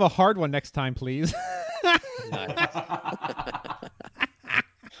 Let's have a hard one next time, please.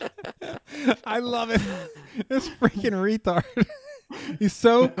 I love it. This freaking retard. He's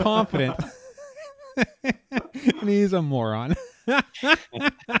so confident. And he's a moron.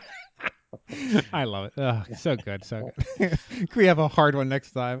 I love it. Oh, so good. Can we have a hard one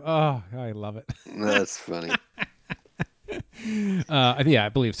next time? Oh, I love it. That's funny. I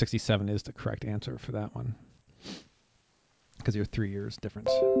believe 67 is the correct answer for that one. Because you're 3 years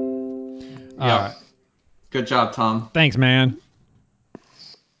difference. Yeah. Good job, Tom. Thanks, man.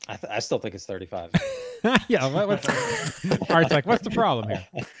 I still think it's 35. Yeah. Art's like, what's the problem here?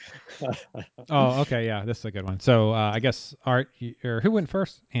 Oh, okay. Yeah, this is a good one. So I guess Art, or who went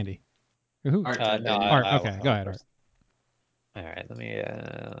first? Andy. Who? Art. Art. Okay, go ahead, Art. All right, let me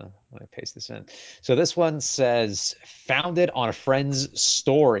paste this in. So this one says, founded on a friend's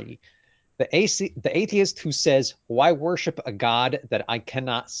story. The atheist who says, why worship a god that I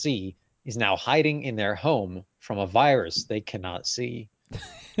cannot see, is now hiding in their home from a virus they cannot see.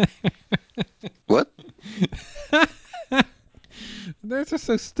 What? They're just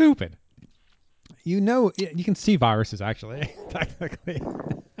so stupid. You can see viruses, actually, technically.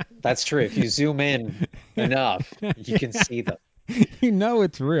 That's true. If you zoom in enough, you can see them. You know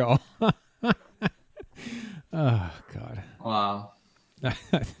it's real. Oh, God. Wow.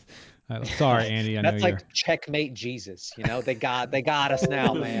 Sorry, Andy. I know That's like checkmate Jesus. They got us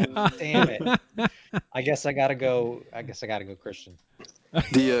now, man. Damn it. I guess I gotta go Christian.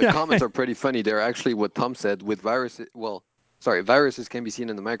 The comments are pretty funny. They're actually what Tom said with viruses. Well, sorry, viruses can be seen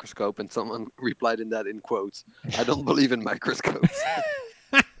in the microscope, and someone replied in that in quotes. I don't believe in microscopes.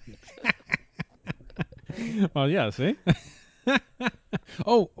 Well, yeah. See.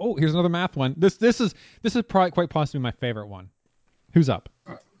 Oh, here's another math one. This is probably quite possibly my favorite one. Who's up?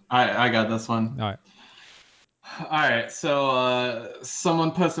 I got this one. All right. So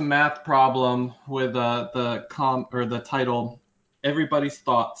someone puts a math problem with the title, "Everybody's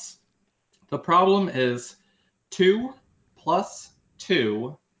Thoughts." The problem is 2 +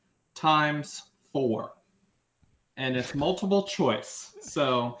 2 × 4. And it's multiple choice.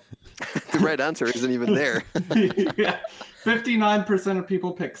 So The right answer isn't even there. yeah, 59% of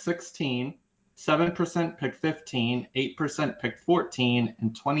people pick 16, 7% pick 15, 8% pick 14,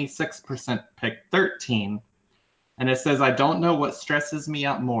 and 26% pick 13. And it says, I don't know what stresses me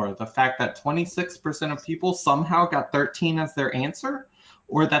out more, the fact that 26% of people somehow got 13 as their answer,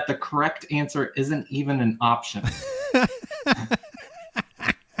 or that the correct answer isn't even an option.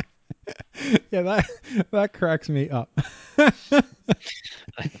 Yeah, that cracks me up. Wow.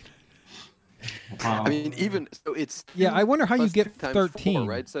 I mean, even so, it's Yeah, I wonder how you plus get 2 times 13. 4,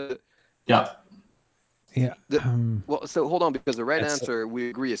 right? So Yeah. Yeah. well, so hold on, because the right That's- answer we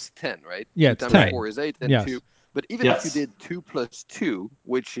agree is 10, right? Yeah, 2 it's times 10. 4 is 8, and Yes. 2. But even if you Yes. did 2 plus 2,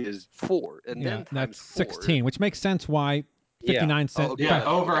 which is 4, and Yeah, then that's times 16, which makes sense why Yeah. 59 cents. okay. Yeah,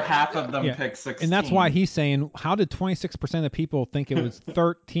 over okay, half yeah. of them Yeah. pick 16. And that's why he's saying, how did 26% of people think it was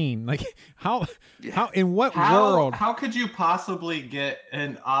 13? Like, how in what world? How could you possibly get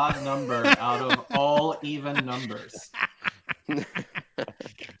an odd number out of all even numbers?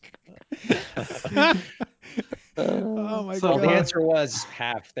 Oh my So Well, the god. answer was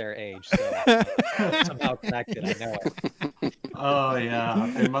half their age, so somehow connected. I know it. Oh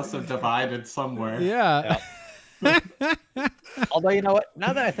yeah, they must have divided somewhere. Yeah. Although, you know what?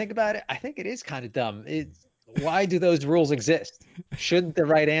 Now that I think about it, I think it is kind of dumb. Why do those rules exist? Shouldn't the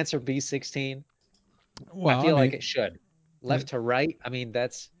right answer be 16? Well, I feel like mean, it should. Left to right. I mean,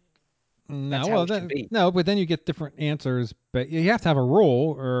 that's no, how well, it should be. no, but then you get different answers, but you have to have a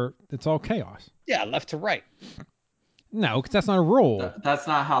rule or it's all chaos. Yeah, left to right. No, because that's not a rule. That's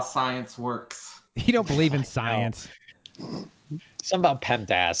not how science works. You don't believe in science. Something about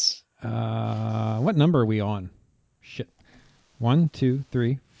PEMDAS. What number are we on? Shit. 1, 2,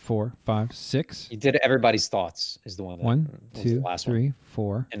 3, 4, 5, 6. You did everybody's thoughts is the one. That 1, was 2, the last 3, one.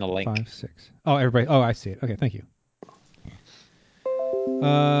 4, In the link. 5, 6. Oh, everybody. Oh, I see it. Okay, thank you.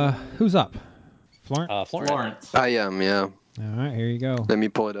 Who's up? Florent? Florence. I am, yeah. All right, here you go. Let me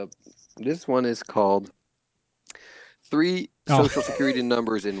pull it up. This one is called 3 Oh. social security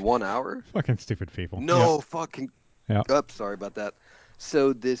numbers in 1 hour. Fucking stupid people. No fucking. Yeah. Sorry about that.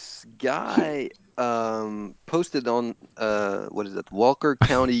 So this guy posted on what is it, Walker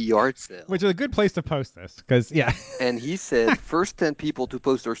County yard sale, Which is a good place to post this, because yeah. and he said first 10 people to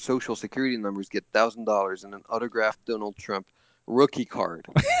post their social security numbers get $1,000 and an autographed Donald Trump rookie card.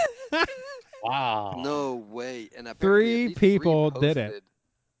 Wow. No way! And apparently Three at least people 3 did it. posted.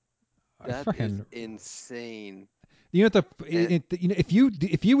 That Fucking- is insane. You know, if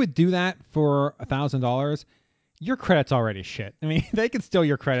you would do that for $1,000, your credit's already shit. I mean, they can steal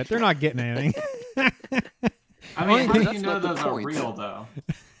your credit. They're not getting anything. I mean, how do you That's know not the those are point. real though?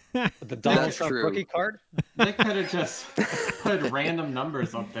 The Donald That's Trump true. rookie card? They could have just put random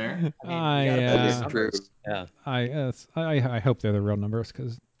numbers up there. I mean, you gotta put these That's true. numbers. Yeah. I hope they're the real numbers,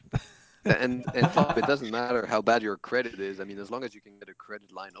 because And Tom, it doesn't matter how bad your credit is. I mean, as long as you can get a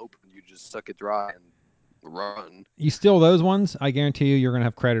credit line open, you just suck it dry and run. you steal those ones, I guarantee you're gonna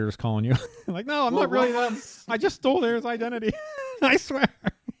have creditors calling you. Like, no, I'm Well, not really what that. was- I just stole their identity. I swear.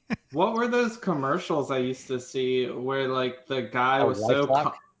 What were those commercials I used to see where like the guy Oh, was so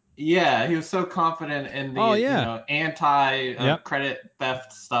LifeLock? yeah, he was so confident in the Oh, yeah. anti Yep. credit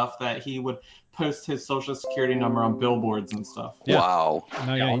theft stuff that he would post his social security number on billboards and stuff. Yeah. Wow.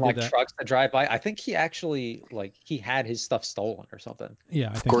 No, Yeah, yeah, on you like did that. trucks that drive by. I think he actually he had his stuff stolen or something. Yeah,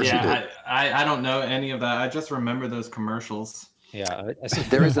 I think course so. you Yeah, did. I don't know any of that. I just remember those commercials. Yeah, I see.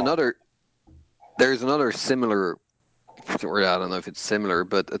 There is another similar, or I don't know if it's similar,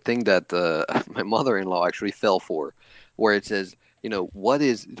 but a thing that my mother-in-law actually fell for, where it says,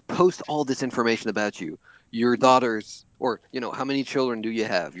 post all this information about you, your daughters, or how many children do you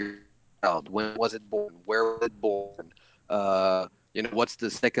have, your child, when was it born, where was it born, what's the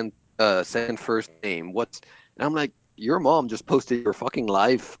second first name, and I'm like, your mom just posted your fucking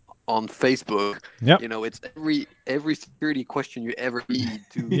life on Facebook. Yep. It's every security question you ever need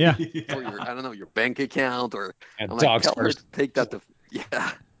to Yeah. for your, I don't know, your bank account, or And I'm like, dogs tell her first. to take that to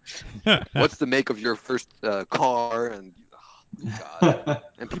what's the make of your first car, and God,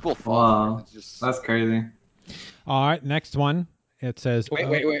 and people fall for Wow, it. It's just that's crazy. All right, next one. It says,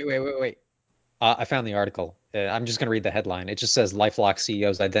 Wait. I found the article. I'm just going to read the headline. It just says LifeLock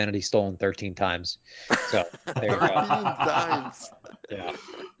CEO's identity stolen 13 times. So there you 13 go. times. Yeah.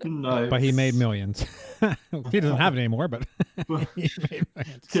 Nice. but he made millions. He doesn't have it anymore, but he made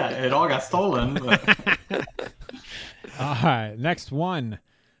millions. Yeah, it all got stolen. But... All right, next one.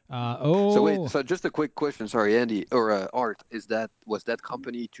 So wait, so just a quick question. Sorry, Andy or Art. Was that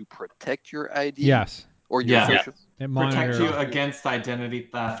company to protect your ID? Yes, Or your Yeah. social? it Protect you monitors. against identity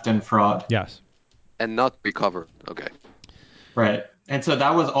theft and fraud. Yes. And not recover. Okay. Right. And so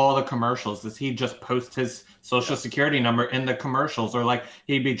that was all the commercials. Is he just post his social security number in the commercials, or like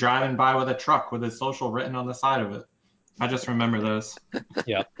he'd be driving by with a truck with his social written on the side of it. I just remember those.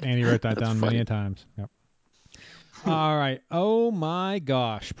 Yeah. And he wrote that down funny. many times. Yep. All right. Oh my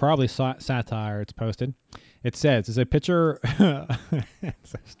gosh. Probably satire. It's posted. It says, "Is a picture." It's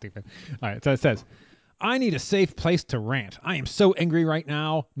so stupid. All right. So it says, "I need a safe place to rant. I am so angry right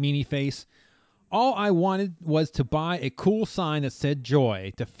now. Meanie face. All I wanted was to buy a cool sign that said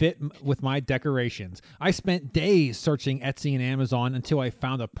joy to fit with my decorations. I spent days searching Etsy and Amazon until I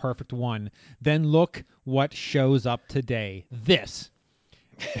found a perfect one. Then look what shows up today. This."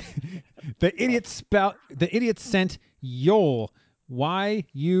 The idiot sent YOL,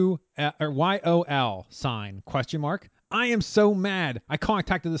 YOL sign, question mark. I am so mad. I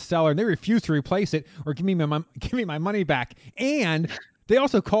contacted the seller and they refused to replace it or give me my money back. And they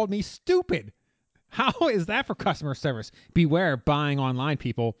also called me stupid. How is that for customer service? Beware buying online,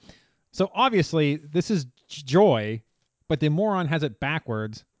 people. So obviously this is joy, but the moron has it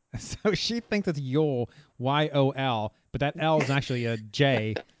backwards. So she thinks it's YOL, YOL, but that L is actually a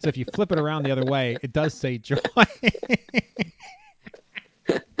J. So if you flip it around the other way, it does say joy.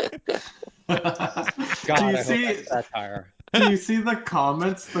 God, Do you I hope see- that's satire. Do you see the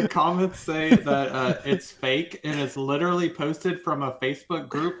comments? The comments say that it's fake and it's literally posted from a Facebook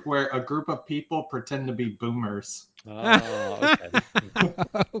group where a group of people pretend to be boomers. Oh, okay.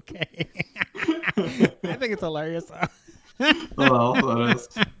 Okay. I think it's hilarious. Well, that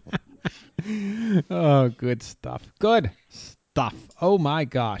is. Oh, good stuff. Good stuff. Oh my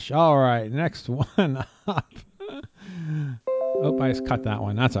gosh. All right, next one up. Oh, I just cut that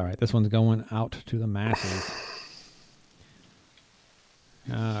one. That's all right. This one's going out to the masses.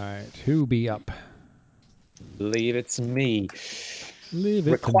 All right, who be up? Believe it's me. Leave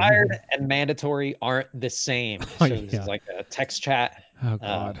it Required to me. and mandatory aren't the same. Oh, So this yeah. is like a text chat. Oh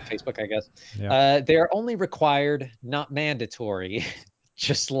God. Facebook, I guess. Yeah. They are only required, not mandatory,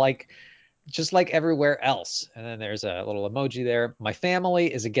 just like everywhere else. And then there's a little emoji there. My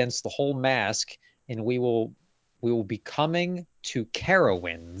family is against the whole mask, and we will be coming to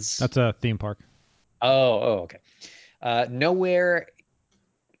Carowinds. That's a theme park. Okay.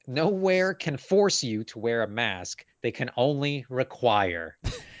 Nowhere can force you to wear a mask. They can only require.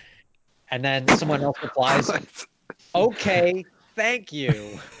 And then someone else replies, "Okay, thank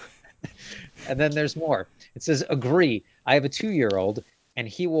you." And then there's more. It says, "Agree. I have a 2-year-old and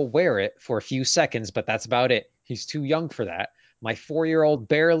he will wear it for a few seconds, but that's about it. He's too young for that. My 4-year-old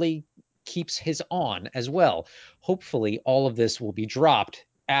barely keeps his on as well. Hopefully all of this will be dropped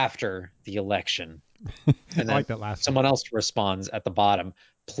after the election." And I then like that last one. someone else responds at the bottom,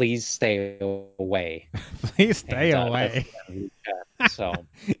 "Please stay away." Please stay And, away. So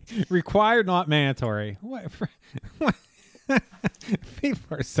Required, not mandatory. What?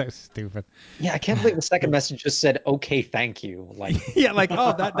 People are so stupid. yeah, I can't believe the second message just said, "Okay, thank you." Like, Yeah, like,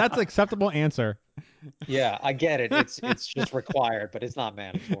 oh, that's an acceptable answer. yeah, I get it. It's just required, but it's not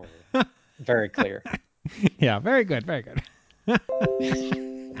mandatory. Very clear. Yeah, very good, very good.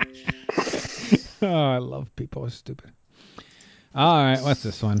 Oh, I love people who are stupid. All right, what's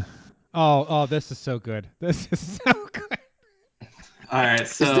this one? Oh, this is so good. This is so good. All right,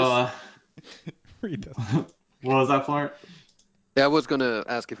 so Read this. what was that, Florent? Yeah, I was gonna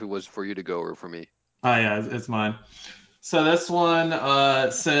ask if it was for you to go or for me. Oh yeah, it's mine. So this one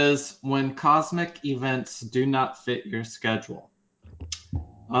says when cosmic events do not fit your schedule.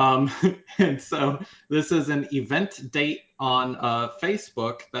 And so this is an event date on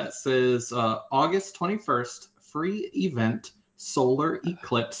Facebook that says August 21st, free event, solar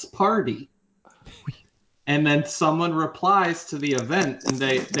eclipse party. And then someone replies to the event and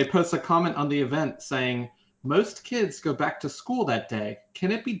they post a comment on the event saying, most kids go back to school that day.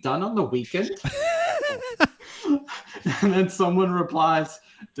 Can it be done on the weekend? And then someone replies,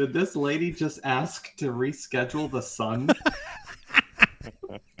 did this lady just ask to reschedule the sun?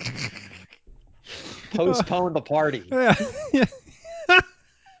 Postpone the party.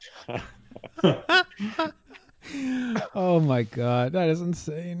 Oh my God, that is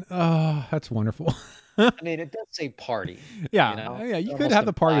insane. Oh, that's wonderful. I mean, it does say party. Yeah, You know? yeah. It You could almost have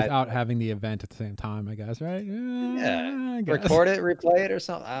the party implies, without like, having the event at the same time, I guess, right? yeah, I guess. record it, replay it, or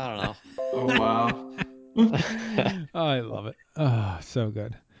something. I don't know. Oh, wow. Oh, I love it. Oh, so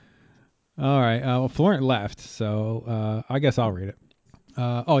good. All right. Well, Florent left, so I guess I'll read it.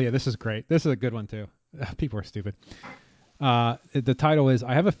 Oh, yeah, this is great. This is a good one, too. People are stupid. The title is,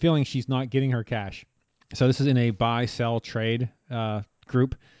 I have a feeling she's not getting her cash. So this is in a buy, sell, trade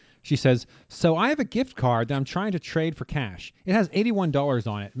group. She says, "So I have a gift card that I'm trying to trade for cash. It has $81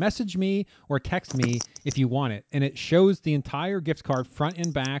 on it. Message me or text me if you want it." And it shows the entire gift card front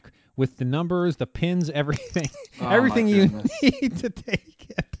and back with the numbers, the pins, everything. Oh, everything my you goodness. need to take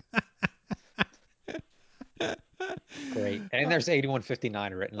it. Great. And there's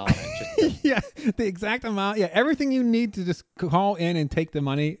 8159 written on it. Just Yeah, the exact amount. Yeah, everything you need to just call in and take the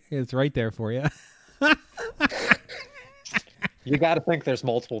money is right there for you. you got to think there's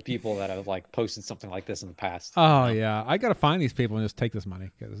multiple people that have like posted something like this in the past. Oh you know? yeah, I gotta find these people and just take this money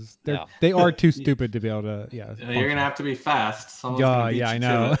because Yeah. they are too stupid to be able to. Yeah, You're gonna have to be fast. Someone's Yeah, gonna beat yeah, you I to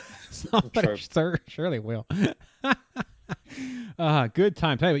know. it. Somebody surely will. Good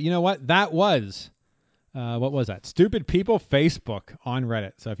time. Tell you what, you know what? That was what was that? Stupid People Facebook on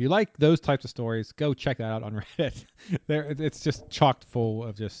Reddit. So if you like those types of stories, go check that out on Reddit. It's just chocked full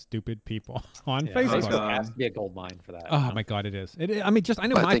of just stupid people on Facebook. Facebook has to be a gold mine for that. Oh my God, it is. I mean, just I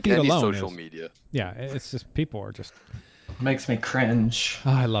know I my think feed any alone social is. media. Yeah, it's just people are just. Makes me cringe.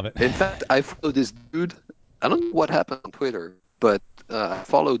 Oh, I love it. In fact, I follow this dude. I don't know what happened on Twitter, but I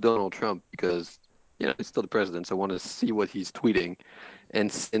follow Donald Trump because he's still the president, so I want to see what he's tweeting. And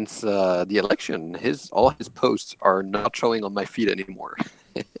since the election, all his posts are not showing on my feed anymore.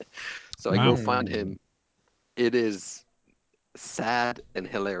 So I go find him. It is sad and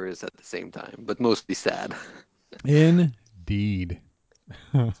hilarious at the same time, but mostly sad. Indeed.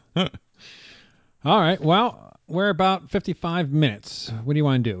 All right. Well, we're about 55 minutes. What do you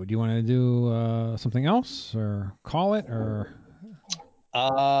want to do? Do you want to do something else or call it or?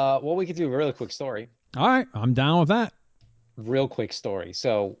 Well, we could do a really quick story. All right. I'm down with that. Real quick story.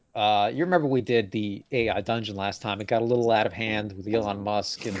 So, you remember we did the AI dungeon last time. It got a little out of hand with Elon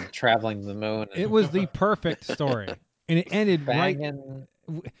Musk and traveling to the moon. And It was the perfect story, and it ended banging.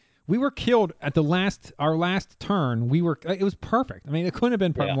 right. We were killed at our last turn. It was perfect. I mean, it couldn't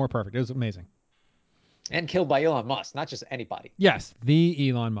have been more perfect. It was amazing. And killed by Elon Musk, not just anybody. Yes, the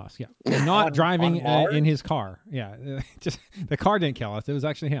Elon Musk. Yeah, and not driving in his car. Yeah, just the car didn't kill us. It was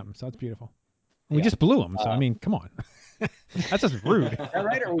actually him. So it's beautiful. And we just blew him. So I mean, come on. That's just rude. All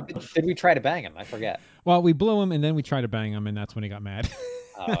right, or did we try to bang him? I forget. Well, we blew him, and then we tried to bang him, and that's when he got mad.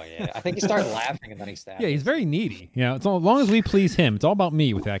 Oh yeah, I think he started laughing, and then he stabbed. Yeah, he's very needy. It's all, as long as we please him. It's all about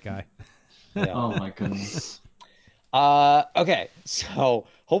me with that guy. Yeah. Oh my goodness. Okay, so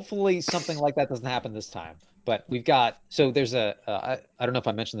hopefully something like that doesn't happen this time. But we've got there's I don't know if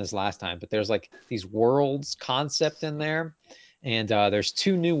I mentioned this last time, but there's like these worlds concept in there, and there's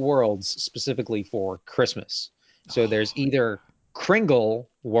 2 new worlds specifically for Christmas. So there's either Kringle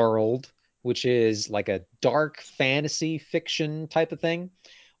World, which is like a dark fantasy fiction type of thing,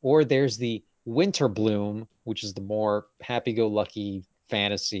 or there's the Winter Bloom, which is the more happy-go-lucky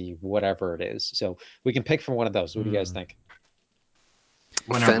fantasy, whatever it is. So we can pick from one of those. What do you guys think?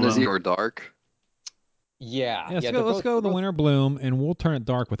 Fantasy or dark? Yeah. Let's go the Winter Bloom, and we'll turn it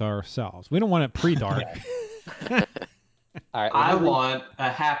dark with ourselves. We don't want it pre-dark. All right, I want a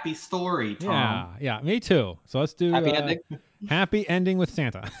happy story, Tom. Yeah, me too. So let's do happy ending. Happy ending with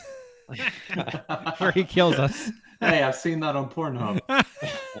Santa, where he kills us. Hey, I've seen that on Pornhub.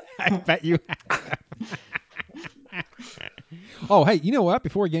 I bet you have. Oh, hey, you know what?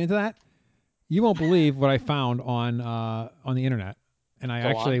 Before we get into that, you won't believe what I found on the internet, and I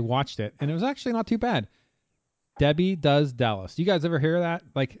actually watched it, and it was actually not too bad. Debbie Does Dallas. You guys ever hear that?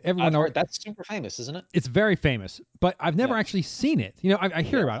 Like everyone knows that's super famous, isn't it? It's very famous, but I've never actually seen it. I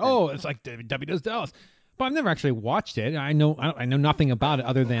hear about it. Oh, it's like Debbie Does Dallas, but I've never actually watched it. I know nothing about it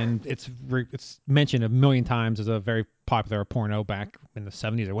other than it's mentioned a million times as a very popular porno back in the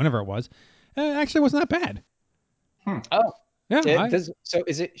 70s or whenever it was. And it actually wasn't that bad. Oh. Yeah. So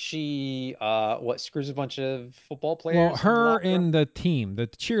is it she screws a bunch of football players? Well, her and the team, the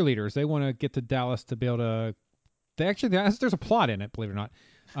cheerleaders, they want to get to Dallas to be able to. There's a plot in it, believe it or not.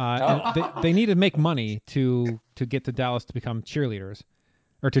 And they need to make money to get to Dallas to become cheerleaders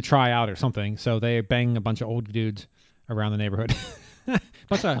or to try out or something. So they bang a bunch of old dudes around the neighborhood,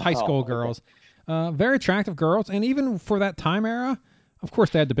 bunch of high school girls, very attractive girls, and even for that time era, of course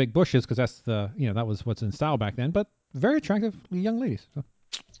they had the big bushes because that's that was what's in style back then. But very attractive young ladies.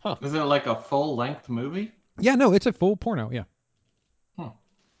 So. Is it like a full-length movie? Yeah, no, it's a full porno. Yeah.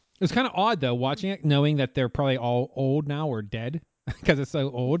 It's kind of odd though watching it, knowing that they're probably all old now or dead because it's so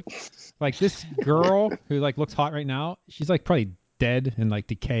old. Like this girl who like looks hot right now, she's like probably dead and like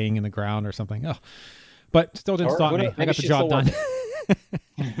decaying in the ground or something. Oh, but still didn't stop me. I got the job done.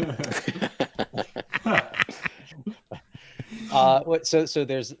 So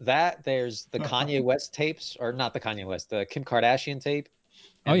there's that. There's the Kanye West tapes, or not the Kanye West, the Kim Kardashian tape.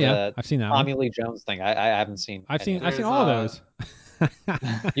 Oh yeah, I've seen that Tommy one. Lee Jones thing. I haven't seen. I've any seen of all those. of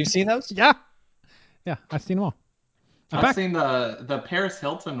those. You've seen those? Yeah, I've seen them all. In I've fact, seen the Paris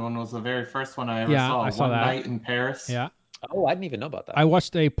Hilton one was the very first one I ever Yeah, saw. I saw One that. Night in Paris. yeah, Oh, I didn't even know about that. I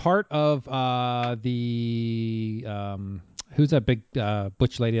watched a part of the who's that big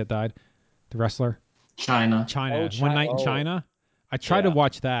butch lady that died, the wrestler. China. China. Oh, One Night in oh. China. I tried to Yeah.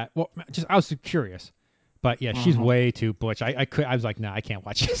 watch that. Well, just I was curious, but yeah, she's Mhm. way too butch. I was like, no, I can't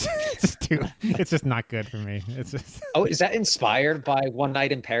watch this. It's just not good for me. It's just Oh, is that inspired by One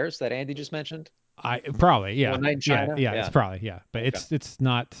Night in Paris that Andy just mentioned? I probably yeah One Night in China? yeah it's Yeah. probably yeah, but Okay. it's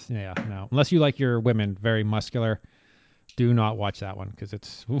not no unless you like your women very muscular. Do not watch that one because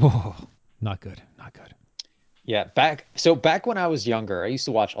it's not good. Yeah, back when I was younger, I used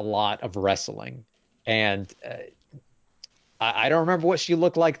to watch a lot of wrestling, and I don't remember what she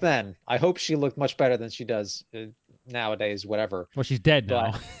looked like then. I hope she looked much better than she does nowadays. Whatever. Well, she's dead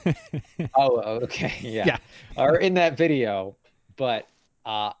But now. oh, okay, yeah. Yeah. Or in that video, but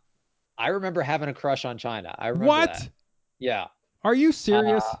I remember having a crush on China. I remember What? that. Yeah, Are you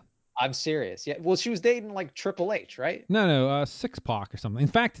serious? I'm serious. Yeah, well, she was dating like Triple H, right? No, Six Pac or something. In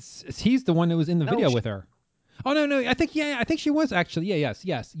fact, he's the one that was in the No, video she- with her. Oh no, I think she was actually. Yeah,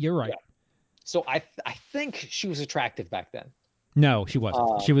 yes, you're right. Yeah. So I think she was attractive back then. No, she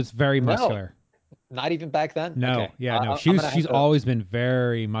wasn't. She was very no. muscular. Not even back then. No, Okay. yeah, no. I'm gonna have She's to- always been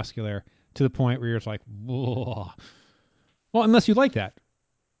very muscular to the point where you're just like, whoa. Well, unless you like that.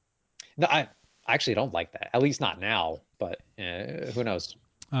 No, I actually don't like that. At least not now. But who knows?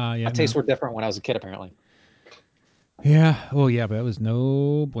 Yeah, My tastes were different when I was a kid, apparently. yeah. Oh, yeah, but it was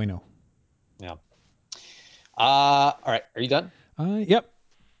no bueno. Yeah. All right. Are you done? Yep.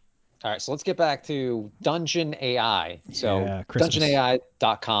 All right. So let's get back to Dungeon AI. So Yeah, Christmas.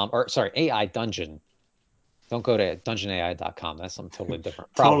 dungeonai.com, or sorry, AI Dungeon. Don't go to dungeonai.com. That's something totally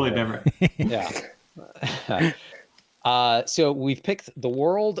different. Totally Probably. different. Yeah. So we've picked the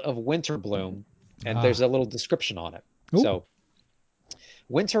world of Winterbloom, and there's a little description on it. Ooh. So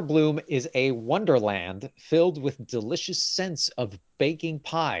Winterbloom is a wonderland filled with delicious scents of baking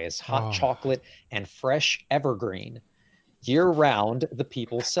pies, hot chocolate, and fresh evergreen. Year-round, the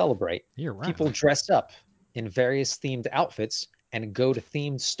people celebrate. Year-round? People dress up in various themed outfits and go to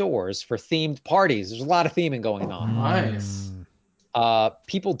themed stores for themed parties. There's a lot of theming going on. Nice.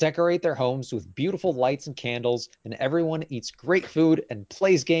 People decorate their homes with beautiful lights and candles, and everyone eats great food and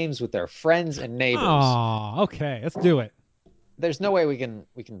plays games with their friends and neighbors. Oh, okay. Let's do it. There's no way we can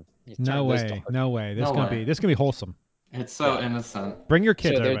turn No this way. dark. No way. This No gonna way. be wholesome. It's so innocent. Bring your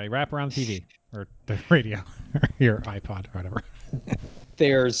kids, So there- everybody. Wrap around the TV or the radio or your iPod or whatever.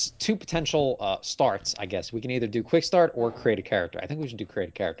 There's two potential starts, I guess. We can either do quick start or create a character. I think we should do create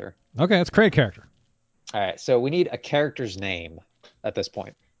a character. Okay, let's create a character. All right, so we need a character's name at this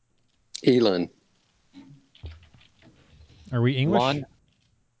point. Elon. Are we English? One.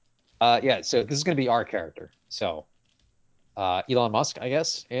 Yeah, so this is going to be our character. So Elon Musk, I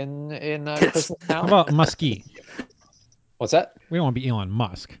guess, in Christmas How Town. about Muskie? What's that? We don't want to be Elon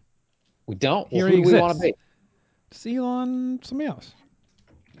Musk. We don't. He Well, already who do we want to exists. be? It's Elon somebody else.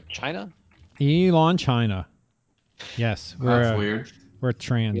 China? Elon China. Yes, That's weird. We're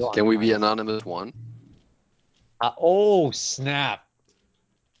trans. Elon. Can we be anonymous one? Oh, snap.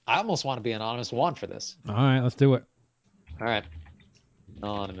 I almost want to be anonymous one for this. All right, let's do it. All right.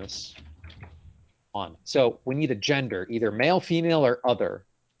 Anonymous one. So we need a gender, either male, female, or other.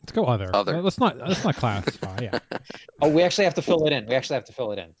 Let's go other. Other. Let's not classify. Yeah. Oh, we actually have to fill it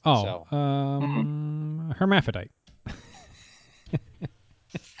in. Oh, So, hermaphrodite.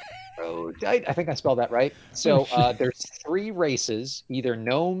 I think I spelled that right. So there's three races, either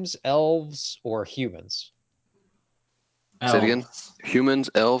gnomes, elves, or humans. Say it again. Elves. Humans,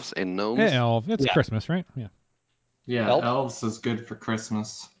 elves, and gnomes. Hey, elf. It's Yeah. Christmas, right? Yeah. Yeah, Elf? elves is good for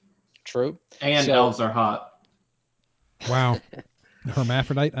Christmas. True. And So- elves are hot. Wow.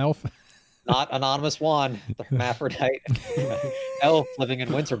 Hermaphrodite elf. Not anonymous one, the hermaphrodite elf living in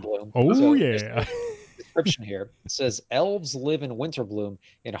Winterbloom. Oh So yeah. there's a description here. It says elves live in Winterbloom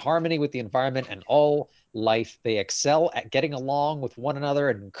in harmony with the environment and all life. They excel at getting along with one another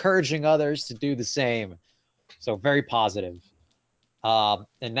and encouraging others to do the same. So very positive. And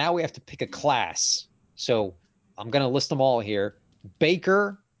now we have to pick a class. So I'm going to list them all here: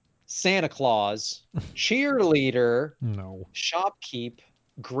 baker, Santa Claus, cheerleader, No. shopkeep,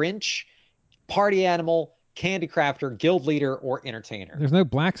 Grinch, party animal, candy crafter, guild leader, or entertainer. There's no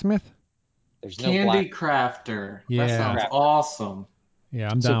blacksmith. There's no Candy black. crafter. Yeah. That sounds awesome. Yeah,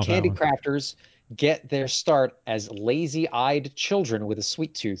 I'm down So with candy that one. crafters, get their start as lazy-eyed children with a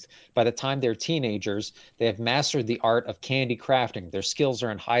sweet tooth. By the time they're teenagers, they have mastered the art of candy crafting. Their skills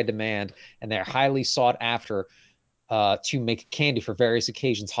are in high demand, and they're highly sought after to make candy for various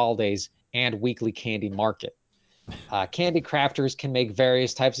occasions, holidays, and weekly candy market. Candy crafters can make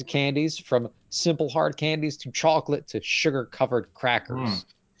various types of candies, from simple hard candies to chocolate to sugar-covered crackers.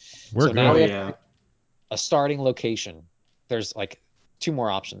 We're So now good. we have Yeah. a starting location. There's like 2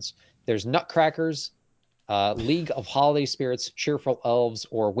 more options. There's Nutcrackers, League of Holiday Spirits, Cheerful Elves,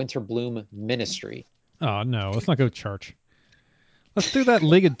 or Winter Bloom Ministry. Oh no, let's not go to church. Let's do that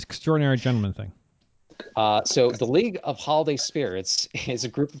League of Extraordinary Gentlemen thing. So the League of Holiday Spirits is a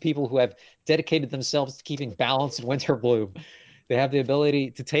group of people who have dedicated themselves to keeping balance in winter bloom. They have the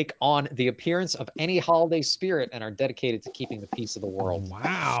ability to take on the appearance of any holiday spirit and are dedicated to keeping the peace of the world.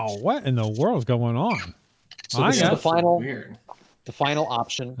 Wow, what in the world's going on? So I this is the guess. final, Weird. the final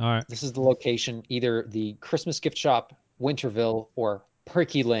option. All right. This is the location, either the Christmas gift shop, Winterville, or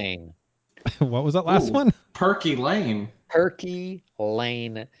Perky Lane. What was that last Ooh. one? Perky Lane. Perky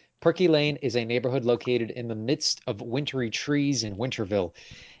Lane. Perky Lane is a neighborhood located in the midst of wintry trees in Winterville.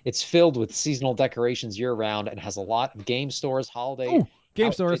 It's filled with seasonal decorations year-round and has a lot of game stores, holiday Oh,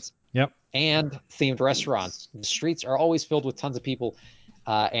 game stores. outfits, Yep. and themed restaurants. The streets are always filled with tons of people,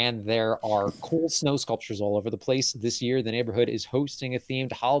 and there are cool snow sculptures all over the place. This year, the neighborhood is hosting a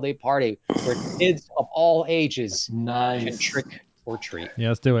themed holiday party where kids of all ages can Nice. trick or treat. Yeah,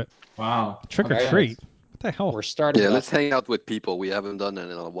 let's do it. Wow. Trick or Okay. treat. What the hell? We're starting Yeah, up. let's hang out with people. We haven't done that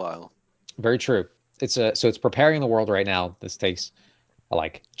in a while. Very true. So it's preparing the world right now. This takes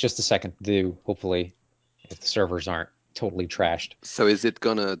like just a second to do, hopefully, if the servers aren't totally trashed. So is it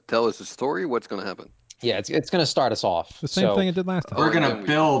gonna tell us a story? What's gonna happen? Yeah, it's going to start us off. The same So, thing it did last time. Oh, We're and gonna then we-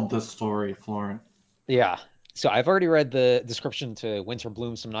 build the story, Florent. yeah. So I've already read the description to Winter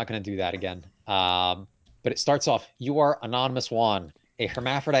Bloom, so I'm not going to do that again. But it starts off, you are Anonymous Juan, a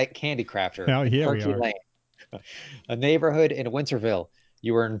hermaphrodite candy crafter Hell in yeah, we Perky are. Lane, a neighborhood in Winterville.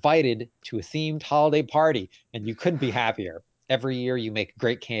 You were invited to a themed holiday party, and you couldn't be happier. Every year you make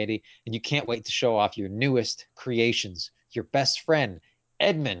great candy, and you can't wait to show off your newest creations. Your best friend,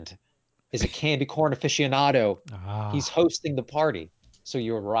 Edmund, is a candy corn aficionado. He's Ah, hosting the party. So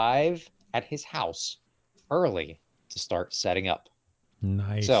you arrive at his house early to start setting up.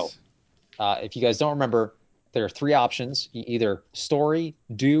 nice. So, if you guys don't remember, there are 3 options. You either story,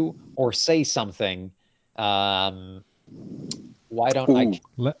 do, or say something. Why don't I?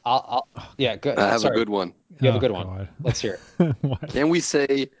 Ooh, Yeah, good. I have Sorry, a good one. you have a Oh, good one. God. Let's hear it. What? Can we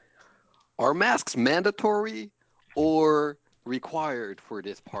say, are masks mandatory or required for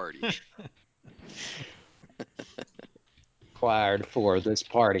this party? Required for this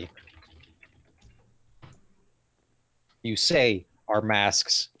party. You say, are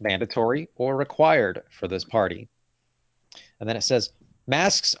masks mandatory or required for this party? And then it says,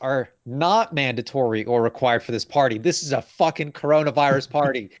 masks are not mandatory or required for this party. This is a fucking coronavirus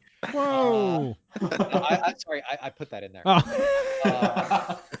party. Whoa. I'm sorry, I put that in there.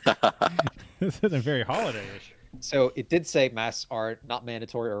 Oh. This isn't very holiday-ish. So it did say masks are not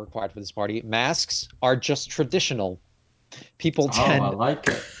mandatory or required for this party. Masks are just traditional. People Oh, I tend like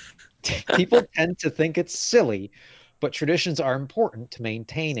it. people tend to think it's silly, but traditions are important to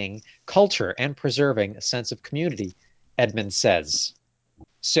maintaining culture and preserving a sense of community, Edmund says.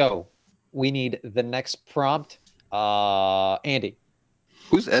 So we need the next prompt. Andy.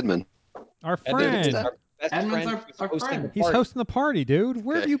 Who's Edmund? Our Edmund is friend. our best Edmund's friend our who's hosting friend. the He's party. hosting the party, dude.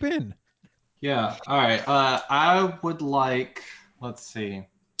 Where have Okay. you been? Yeah. All right. I would like. Let's see.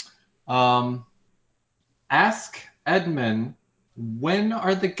 Ask Edmund, when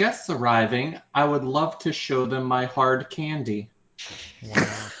are the guests arriving? I would love to show them my hard candy.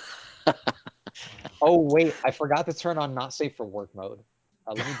 Wow. Oh, wait, I forgot to turn on not safe for work mode.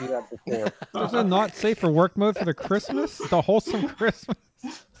 Let me do that before. There's a not safe for work mode for the Christmas? The wholesome Christmas?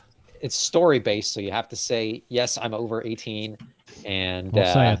 It's story based, so you have to say, yes, I'm over 18. And We'll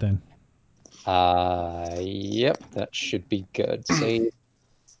say it then. yep, that should be good. Save.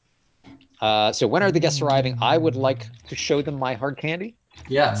 So when are the guests arriving? I would like to show them my hard candy.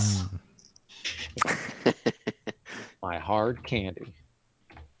 Yes. My hard candy.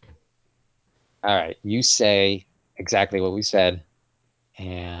 All right, you say exactly what we said.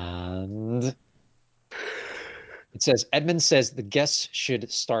 And it says, Edmund says the guests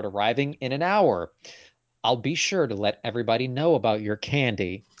should start arriving in an hour. I'll be sure to let everybody know about your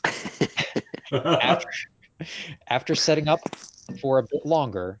candy. After setting up for a bit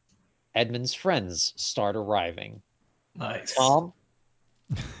longer, Edmund's friends start arriving. Nice. Tom,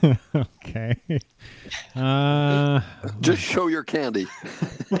 Okay. Just show your candy.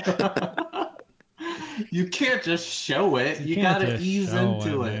 You can't just show it. You can't gotta just ease show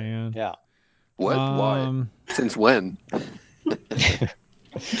into it. man. Yeah. What? Why? Since when?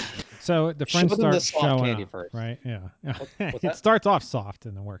 So the Show friends them the start soft showing candy up, first. right? Yeah. What's It that? starts off soft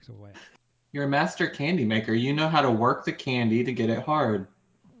and then works away. You're a master candy maker. You know how to work the candy to get it hard.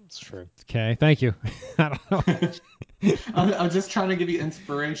 It's true. Okay, thank you. I don't know. I'm just trying to give you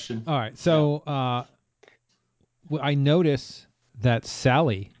inspiration. All right, so I notice that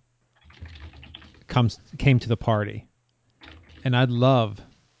Sally came to the party, and I'd love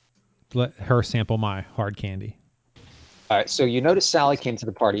to let her sample my hard candy. All right. So you notice Sally came to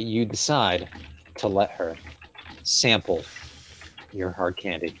the party. You decide to let her sample your hard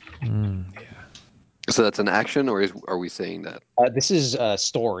candy. Yeah. So that's an action, or are we saying that? This is a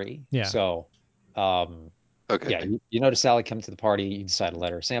story. Yeah. So, Okay. yeah, you notice Sally come to the party. You decide to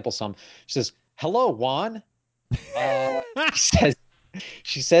let her sample some. She says, "Hello, Juan."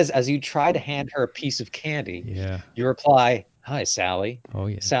 She says as you try to hand her a piece of candy, Yeah. you reply, "Hi, Sally." Oh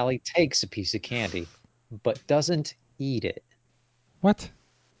yeah. Sally takes a piece of candy, but doesn't eat it. What?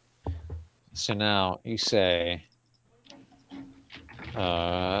 So now you say,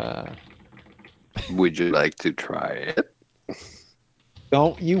 Would you like to try it?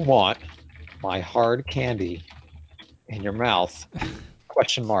 "Don't you want my hard candy in your mouth?"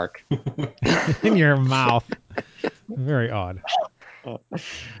 Question mark. In your mouth. Very odd.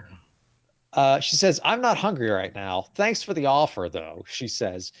 She says, "I'm not hungry right now. Thanks for the offer, though." She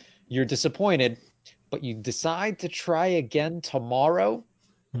says, "You're disappointed, but you decide to try again tomorrow."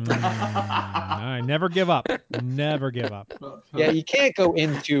 All right, never give up. Never give up. Yeah, you can't go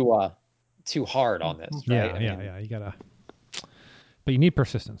into too hard on this, right? Yeah, yeah. You gotta. But you need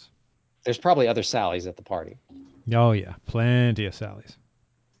persistence. There's probably other Sallys at the party. Oh yeah, plenty of Sallys.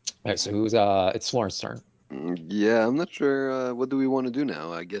 All right, so it's Florence's turn. Yeah, I'm not sure. What do we want to do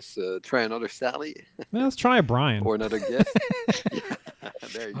now? I guess try another Sally Well, let's try a Brian. or another guest. Yeah,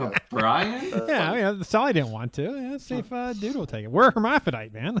 there you go. Brian? Yeah, Sally didn't want to. Yeah, let's see if Dude will take it. We're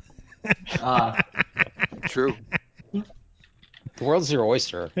hermaphrodite, man. True. The world's your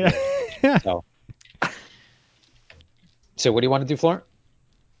oyster. Yeah. So what do you want to do, Florent?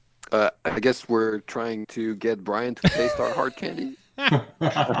 I guess we're trying to get Brian to taste our hard candy.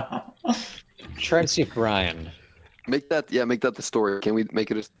 Try to see if Brian Make that the story. Can we make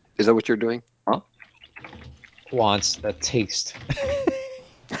it? Is that what you're doing? wants a taste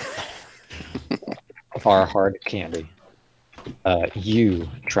of our hard candy. You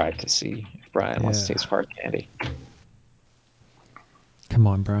tried to see if Brian wants to taste hard candy. Come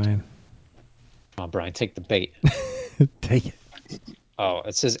on, Brian. Come on, Brian, take the bait. Take it. Oh,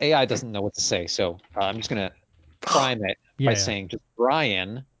 it says AI doesn't know what to say, so I'm just gonna prime it by saying just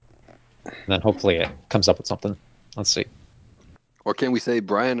Brian, and then hopefully it comes up with something. Let's see. Or can we say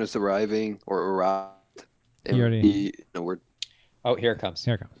Brian is arriving or arrived? Oh, here it comes.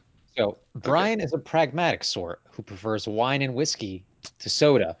 Here it comes. So Brian is a pragmatic sort who prefers wine and whiskey to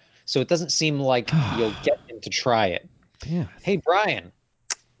soda, so it doesn't seem like you'll get him to try it. Damn. Hey, Brian,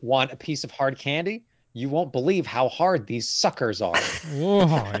 want a piece of hard candy? You won't believe how hard these suckers are. Whoa,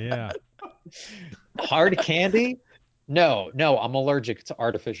 yeah. Hard candy? No, I'm allergic to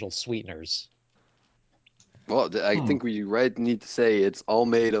artificial sweeteners. Well, I think we need to say it's all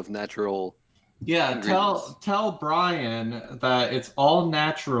made of natural. Yeah, tell Brian that it's all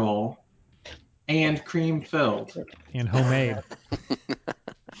natural and cream filled and homemade.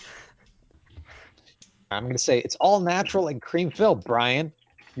 I'm going to say it's all natural and cream filled, Brian.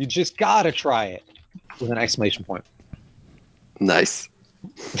 You just got to try it with an exclamation point. Nice.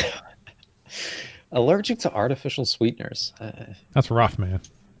 Allergic to artificial sweeteners. That's rough, man.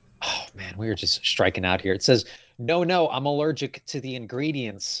 Oh, man, we are just striking out here. It says, no, I'm allergic to the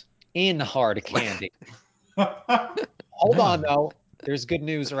ingredients in hard candy. Hold on, though. There's good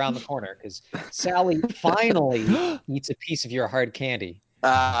news around the corner because Sally finally eats a piece of your hard candy.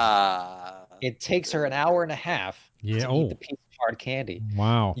 It takes her an hour and a half to eat the piece of hard candy.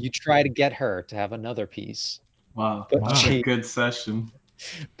 Wow. You try to get her to have another piece. Wow. But That's a good session.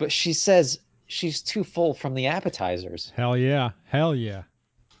 But she says she's too full from the appetizers. Hell yeah. Hell yeah.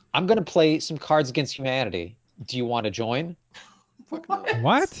 I'm going to play some Cards Against Humanity. Do you want to join?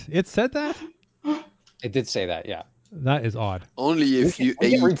 What? It said that? It did say that, yeah. That is odd. Only if you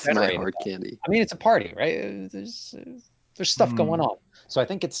eat my hard candy. I mean, it's a party, right? There's stuff going on. So I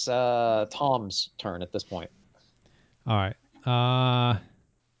think it's Tom's turn at this point. All right.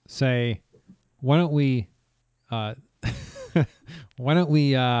 Say, why don't we what's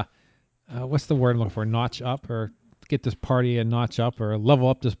the word I'm looking for? Notch up, or get this party a notch up, or level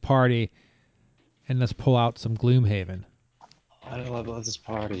up this party, and let's pull out some Gloomhaven. I love this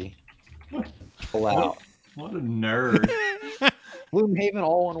party. Pull out. What a nerd. Gloomhaven,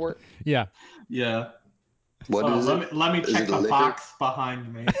 all one word. Yeah. Yeah. What Oh, is it? let me Is check it the liquor? box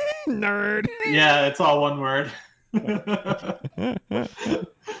behind me. Nerd. Yeah, it's all one word.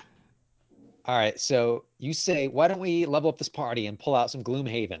 All right, so you say, why don't we level up this party and pull out some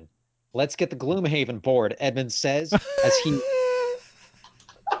Gloomhaven? Let's get the Gloomhaven board, Edmund says, as he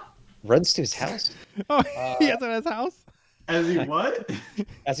runs to his house. Oh, he has it at his house. As he what?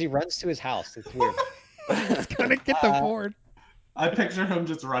 As he runs to his house. It's weird. He's gonna get the board. I picture him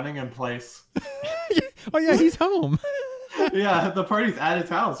just running in place. Oh yeah, he's home. Yeah, the party's at his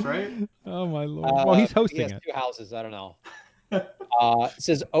house, right? Oh my lord. Well, he's He hosting has it. 2 houses. I don't know.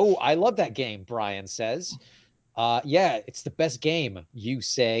 Says, oh, I love that game, Brian says. Yeah, it's the best game, you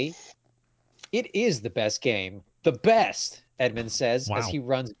say. It is the best game. The best, Edmund says, as Wow. he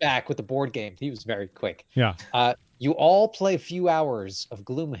runs back with the board game. He was very quick. Yeah. You all play a few hours of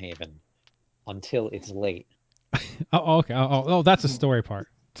Gloomhaven until it's late. Oh, okay. Oh, that's the story part.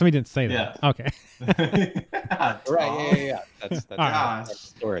 Somebody didn't say that. Yeah. Okay. Right, yeah. That's All right. part of the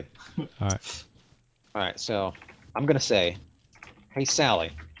story. All right. All right, so I'm gonna say, hey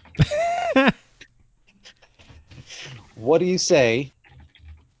Sally, what do you say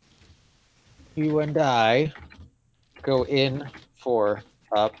you and I go in for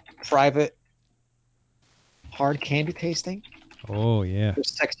a private hard candy tasting? Oh yeah.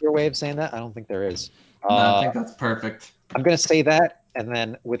 There's a sexier way of saying that? I don't think there is. No, I think that's perfect. I'm gonna say that and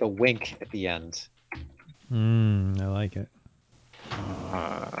then with a wink at the end. I like it.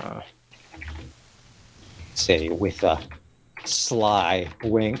 Say with a sly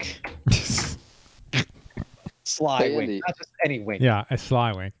wink. Sly Hey, wink, Andy. not just any wink. Yeah, a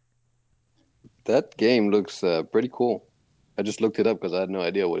sly wink. That game looks pretty cool. I just looked it up because I had no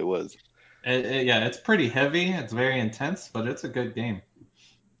idea what it was. Yeah, it's pretty heavy. It's very intense, but it's a good game.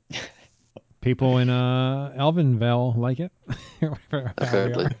 People in Elvenville like it.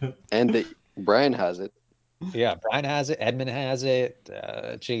 Apparently. And Brian has it. Yeah, Brian has it. Edmund has it.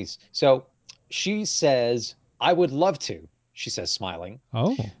 Geez. So she says, I would love to, she says, smiling.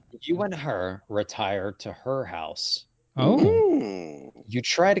 Oh. You and her retire to her house. Oh. Mm. You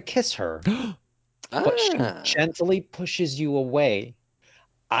try to kiss her, but she Ah. gently pushes you away.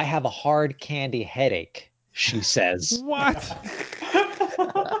 I have a hard candy headache, she says. What?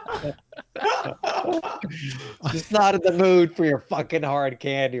 She's not in the mood for your fucking hard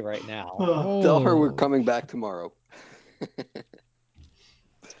candy right now. Tell her we're Oh. coming back tomorrow.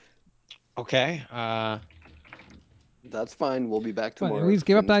 Okay. That's fine. We'll be back What, tomorrow. we just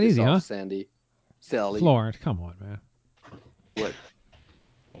give up Finish that this easy, off, huh? Sally. Florence, come on, man. What?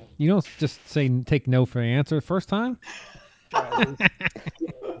 You don't just say take no for the answer the first time?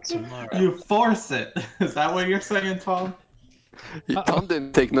 Tomorrow. You force it. Is that what you're saying, Tom? Tom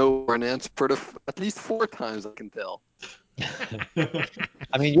didn't take no for an answer for at least 4 times, I can tell.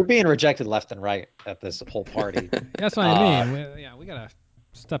 I mean, you're being rejected left and right at this whole party. That's what I mean. We gotta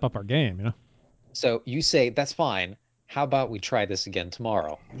step up our game, you know? So you say, that's fine. How about we try this again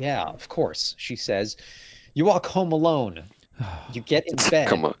tomorrow? Yeah, of course, she says. You walk home alone. You get in bed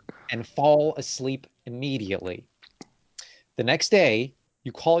Come on. and fall asleep immediately. The next day,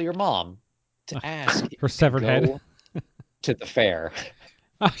 you call your mom to ask if Her you severed can head. go to the fair.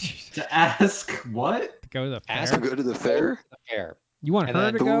 To ask what? Go to the Ask fair. To go to the to fair? the fair. You want And her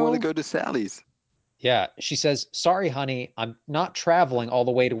then- to Do we want go? to go to Sally's? Yeah, she says, sorry, honey, I'm not traveling all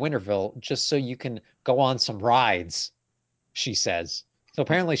the way to Winterville just so you can go on some rides, she says. So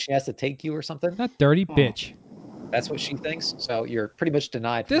apparently she has to take you or something. That dirty bitch. That's what she thinks. So you're pretty much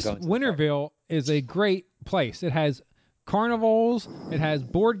denied from This going to the fair. Winterville is a great place. It has carnivals. It has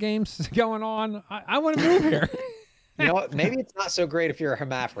board games going on. I want to move here. You know what? Maybe it's not so great if you're a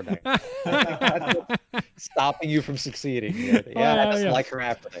hermaphrodite. I think that's what's stopping you from succeeding here. Yeah, I just yeah. like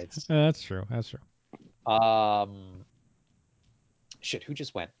hermaphrodites. That's true. That's true. Shit, who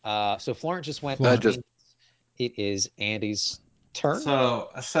just went? So Florence just went. Florence. which means it is Andy's turn.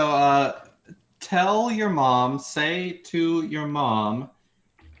 So tell your mom, say to your mom,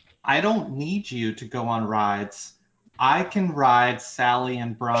 I don't need you to go on rides. I can ride Sally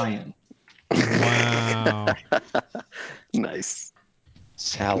and Brian. Wow. Nice.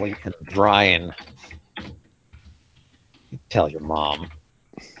 Sally and Brian. Tell your mom.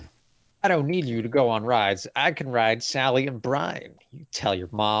 I don't need you to go on rides. I can ride Sally and Brian. You tell your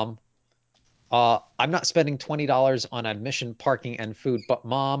mom. I'm not spending $20 on admission, parking, and food, but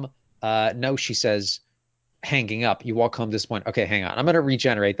mom, no, she says, hanging up. You walk home disappointed. Okay, hang on. I'm going to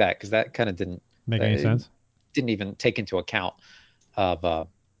regenerate that because that kind of didn't Make any sense? Didn't even take into account of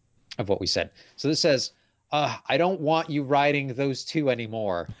what we said. So this says, I don't want you riding those two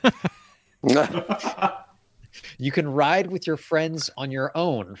anymore. You can ride with your friends on your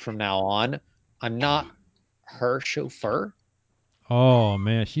own from now on. I'm not her chauffeur. Oh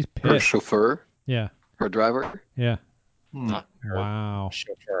man, she's Her pissed. chauffeur, Yeah, her driver. yeah. Not her Wow.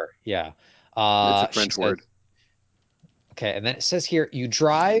 chauffeur. Yeah. It's a She French says- word. Okay, and then it says here, you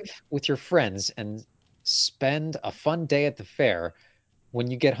drive with your friends and spend a fun day at the fair.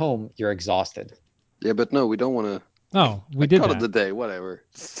 When you get home, you're exhausted. Yeah, but no, we don't want to. Oh, we did Call it that. the day, whatever.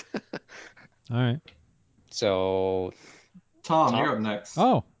 All right. So, Tom, Tom? you're up next.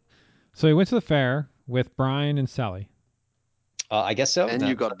 Oh, so we went to the fair with Brian and Sally. I guess so. And No,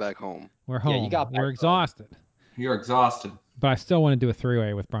 you got back home. We're home. Yeah, you got back We're home. exhausted, You're exhausted. but I still want to do a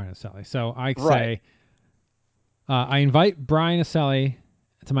three-way with Brian and Sally. So I say, Right. I invite Brian and Sally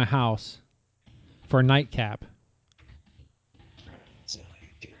to my house for a nightcap,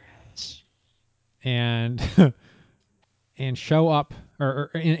 and and show up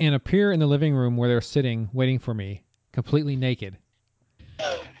and appear in the living room where they're sitting waiting for me, completely naked,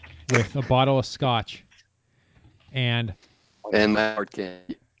 with a bottle of scotch and And my heart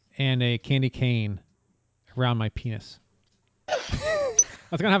candy. a candy cane around my penis. I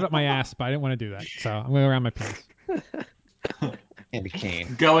was gonna have it up my ass, but I didn't want to do that, so I'm going around my penis. Candy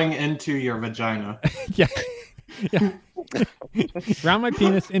cane. Going into your vagina. Yeah, yeah. Around my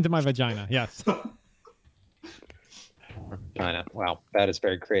penis into my vagina. Yes. China. Wow, that is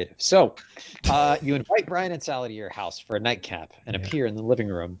very creative. So, you invite Brian and Sally to your house for a nightcap and Yeah. appear in the living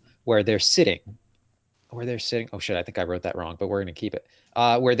room where they're sitting. Where they're sitting. Oh shit, I think I wrote that wrong, but we're gonna keep it.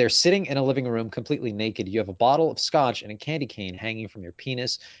 Where they're sitting in a living room completely naked. You have a bottle of scotch and a candy cane hanging from your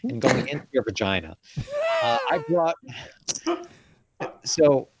penis and going into your vagina. I brought.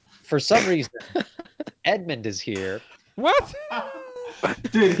 So, for some reason, Edmund is here. What?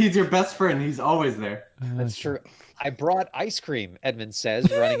 Dude, he's your best friend. He's always there. That's true. I brought ice cream, Edmund says,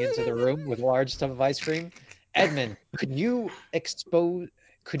 running into the room with a large tub of ice cream. Edmund, could you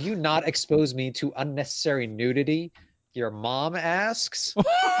not expose me to unnecessary nudity? Your mom asks.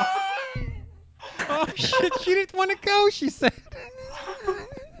 Oh shit! She didn't want to go. She said.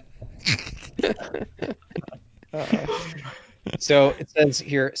 So it says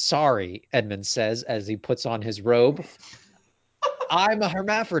here, sorry, Edmund says as he puts on his robe. I'm a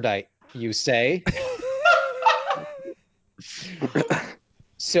hermaphrodite, you say.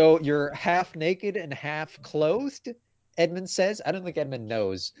 So you're half naked and half clothed, Edmund says. I don't think Edmund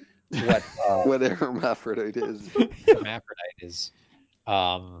knows what What a hermaphrodite is. hermaphrodite is.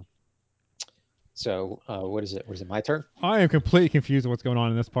 So what is it? Was it my turn? I am completely confused with what's going on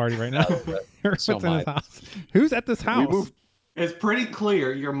in this party right now. What's So in am this I. house? Who's at this house? moved- It's pretty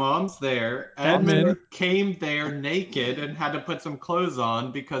clear your mom's there. Edmund. Edmund came there naked and had to put some clothes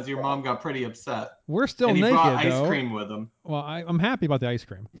on because your mom got pretty upset. We're still And he naked, brought ice though. cream with him. Well, I'm happy about the ice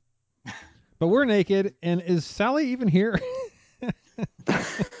cream, but we're naked. And is Sally even here? They're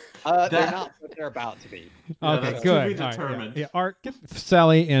not, but they're about to be. Yeah, Okay, that's good. to be All right, determined. yeah. Art, get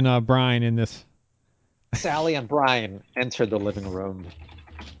Sally and Brian in this. Sally and Brian enter the living room,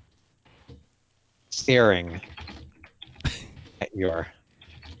 staring at your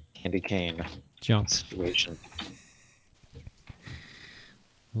candy cane Junk. situation.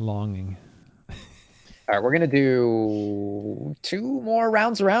 Longing. All right, we're gonna do 2 more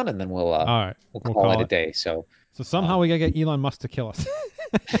rounds around, and then we'll All right, we'll call it a day. So So somehow we gotta get Elon Musk to kill us.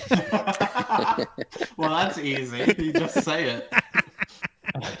 Well, that's easy. You just say it.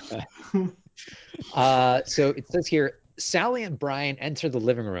 So it says here, Sally and Brian enter the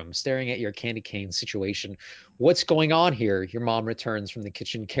living room, staring at your candy cane situation. What's going on here? Your mom returns from the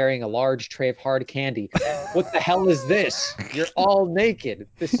kitchen carrying a large tray of hard candy. What the hell is this? You're all naked.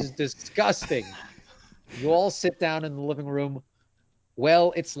 This is disgusting. You all sit down in the living room.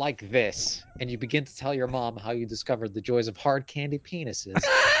 Well, it's like this. And you begin to tell your mom how you discovered the joys of hard candy penises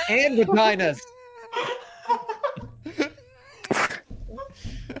and vaginas.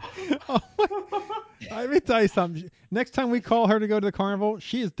 Let me tell you something. Next time we call her to go to the carnival,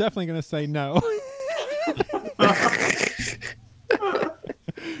 she is definitely gonna say no.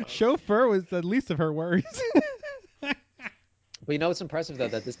 Chauffeur was the least of her worries. But you know what's impressive though,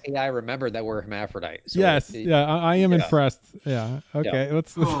 that this AI remembered that we're hermaphrodite. So Yes, I am impressed. Yeah. Okay.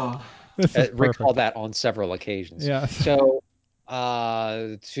 Let's. Oh, This is Rick perfect. called that on several occasions. Yeah. So,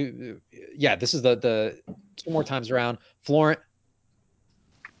 this is the 2 more times around. Florent,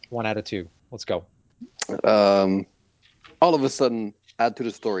 1 out of 2. Let's go. All of a sudden, add to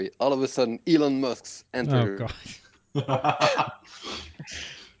the story. All of a sudden, Elon Musk's Oh entered. god.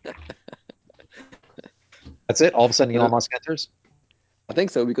 That's it. All of a sudden, Elon Musk enters. I think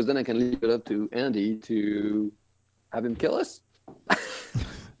so, because then I can leave it up to Andy to have him kill us.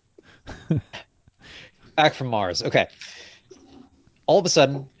 Back from Mars. Okay. All of a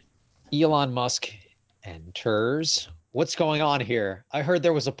sudden, Elon Musk enters. What's going on here? I heard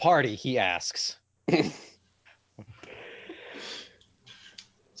there was a party, he asks.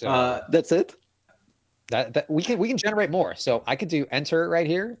 So That's it. that we can generate more. So I could do enter right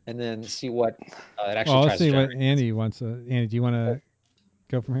here and then see what it actually Well, let's tries to see what generate. Andy wants. Andy, do you want to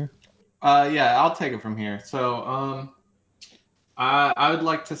go from here? Yeah, I'll take it from here. So, I would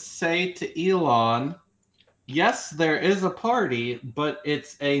like to say to Elon, yes, there is a party, but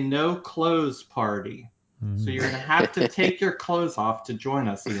it's a no clothes party. So you're gonna have to take your clothes off to join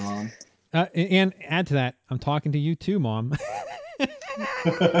us, Elon. And add to that, I'm talking to you too, Mom.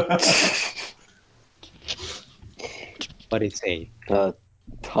 But it's a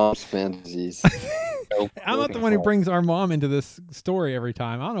Tom's fantasies. no I'm not the one who brings our mom into this story every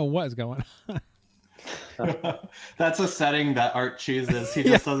time. I don't know what's going on. That's a setting that Art chooses. He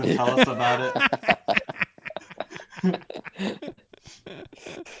just doesn't tell us about it.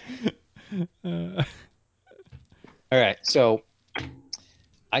 All right. So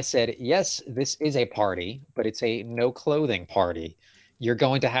I said, yes, this is a party, but it's a no clothing party. You're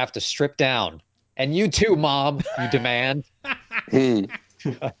going to have to strip down. And you too, Mom, you demand. He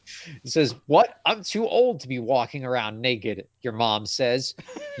says, what? I'm too old to be walking around naked, your mom says.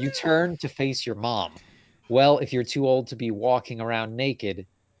 You turn to face your mom. Well, if you're too old to be walking around naked,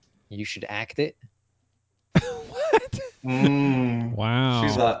 you should act it. What? Wow.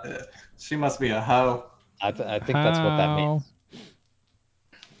 She must be a hoe. I think that's what that means.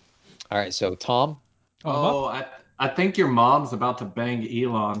 All right, so Tom. Oh, I think your mom's about to bang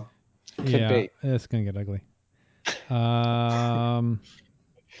Elon. Could be. It's gonna get ugly. Yeah.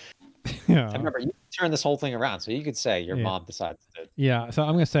 And remember, you can turn this whole thing around, so you could say your mom decides to. Yeah. So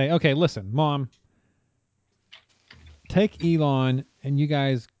I'm gonna say, okay, listen, Mom, take Elon and you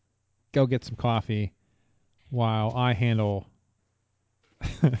guys go get some coffee while I handle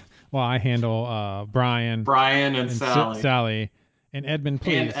Brian and Sally. Sally. And Edmund,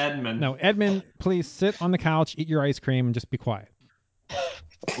 please. And Edmund. No, Edmund, please sit on the couch, eat your ice cream, and just be quiet.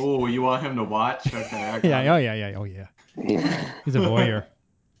 Oh, you want him to watch? Okay. I got yeah. Oh, yeah. He's a voyeur.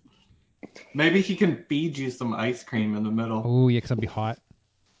 Maybe he can feed you some ice cream in the middle. Oh, yeah, because I'll be hot.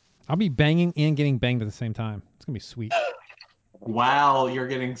 I'll be banging and getting banged at the same time. It's going to be sweet. Wow, you're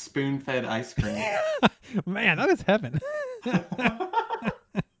getting spoon-fed ice cream. Man, that is heaven.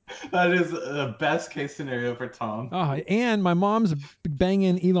 That is the best case scenario for Tom. Oh, and my mom's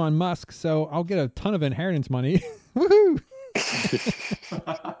banging Elon Musk, so I'll get a ton of inheritance money. Woohoo!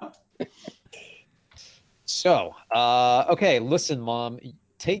 So, okay, listen, Mom,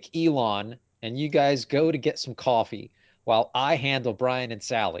 take Elon and you guys go to get some coffee while I handle Brian and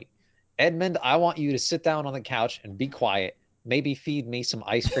Sally. Edmund, I want you to sit down on the couch and be quiet. Maybe feed me some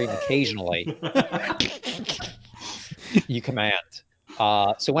ice cream occasionally. You command.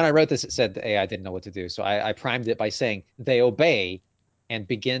 So when I wrote this, it said the AI didn't know what to do. So I primed it by saying they obey and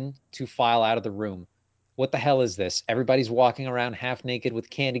begin to file out of the room. What the hell is this? Everybody's walking around half naked with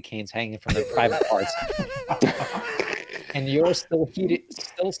candy canes hanging from their private parts. And you're still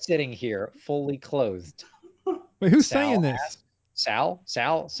sitting here fully clothed. Wait, who's saying this? Asked,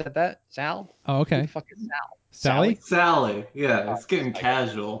 Sal said that? Sal? Oh, okay. Who the fuck is Sal? Sally? Sally. Yeah, it's getting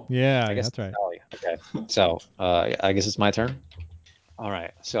casual. Yeah, I guess that's right. Sally. Okay. So I guess it's my turn. All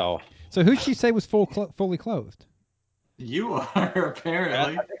right. So who'd she say was fully clothed? You are,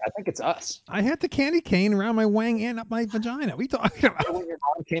 apparently. I think it's us. I had the candy cane around my wang and up my vagina. What are you talking about? When your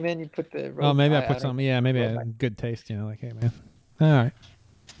mom came in, you put the rope. Oh, maybe I put some. Yeah, maybe a good taste. You know, like, hey, man.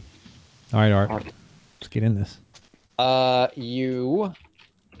 All right, Art. Let's get in this. You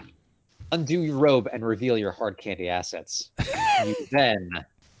undo your robe and reveal your hard candy assets.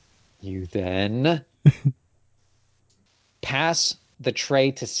 You then pass the tray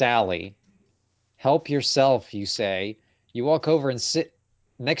to Sally. Help yourself, you say. You walk over and sit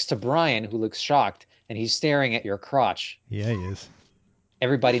next to Brian, who looks shocked, and he's staring at your crotch. Yeah, he is.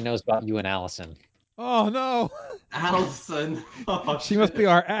 Everybody knows about you and Allison. Oh, no. Allison. Oh, she must be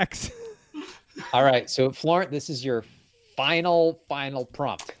our ex. All right, so Florent, this is your final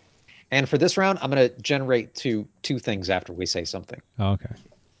prompt. And for this round, I'm going to generate two things after we say something. Oh, okay.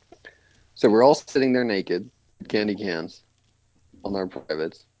 So we're all sitting there naked, candy cans on our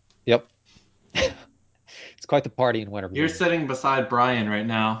privates. Yep. It's quite the party in Winterberg. You're sitting beside Brian right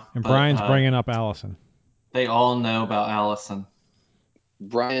now. And Brian's bringing up Allison. They all know about Allison.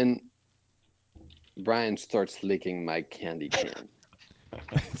 Brian starts licking my candy can.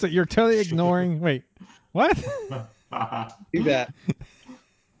 So you're totally ignoring. Wait, what? Do that.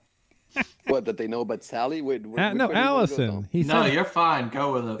 What, that they know about Sally? Wait, which way No, do you want to go, Allison. Tom? He No, said you're fine.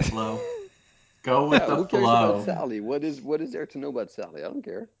 Go with the flow. Go with Yeah, the who cares about flow. Sally? What is there to know about Sally? I don't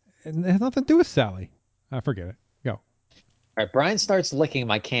care. it has nothing to do with Sally. Forget it. Go. All right, Brian starts licking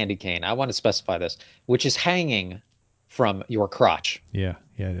my candy cane. I want to specify this, which is hanging from your crotch. Yeah,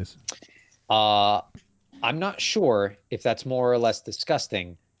 it is. I'm not sure if that's more or less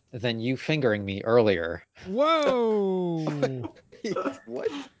disgusting than you fingering me earlier. Whoa. What?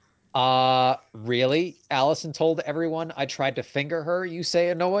 Really? Allison told everyone I tried to finger her, you say,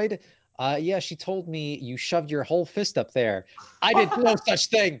 annoyed? Yeah, she told me you shoved your whole fist up there. I did no such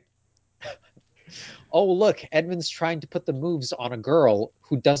thing. Oh, look, Edmund's trying to put the moves on a girl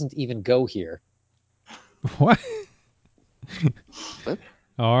who doesn't even go here. What? What?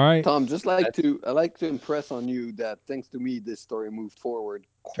 All right. Tom, I like to impress on you that thanks to me, this story moved forward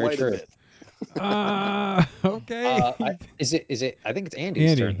Very quite a true. bit. Okay. Is it? I think it's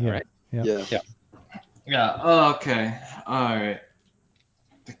Andy's Andy, turn, though, yeah. right? Yeah. Yeah. Yeah. Okay. All right.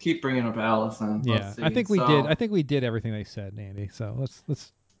 I keep bringing up Allison. Yeah. Let's see. I think we did. I think we did everything they said, Andy. So let's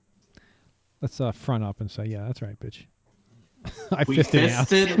front up and say, yeah, that's right, bitch. I we fisted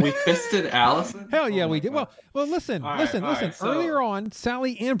Allison. we fisted Allison. Hell yeah, Oh we my did. God. Well, listen. All right, so- Earlier on,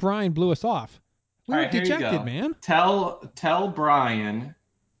 Sally and Brian blew us off. We All were right, here you dejected, go. man. Tell Brian.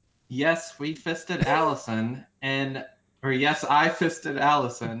 Yes, we fisted Allison, or yes, I fisted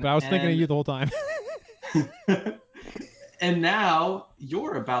Allison. But I was thinking of you the whole time. And now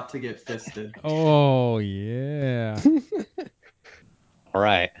you're about to get fisted. Oh yeah, All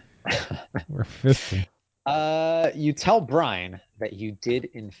right. we're fisting. You tell Brian that you did,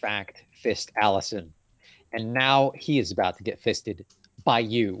 in fact, fist Allison, and now he is about to get fisted by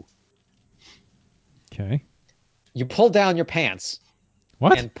you. Okay. You pull down your pants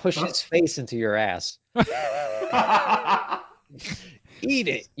What? and push his face into your ass. Eat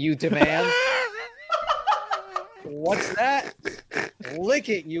it, you demand. What's that? Lick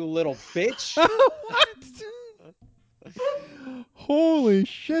it, you little bitch. What? Holy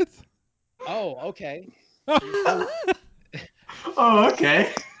shit! Oh, okay. Oh,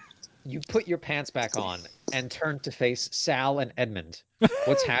 okay. You put your pants back on and turn to face Sal and Edmund.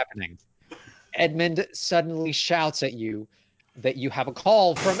 What's happening? Edmund suddenly shouts at you that you have a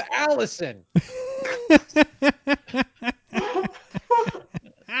call from Allison.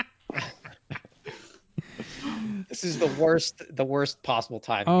 This is the worst possible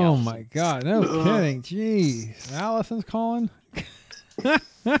time. Oh my god, no kidding. Jeez. Allison's calling?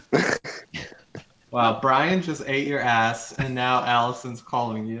 Wow, Brian just ate your ass, and now Allison's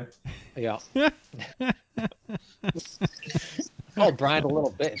calling you. Yeah. Oh, Brian, a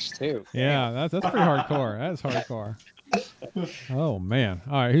little bitch too. Yeah, that's pretty hardcore. That's hardcore. Oh man.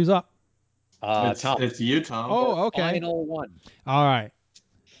 All right, who's up? Tom. It's you, Tom. Oh, okay. Final one. All right.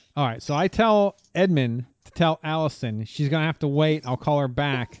 So I tell Edmund to tell Allison she's gonna have to wait. I'll call her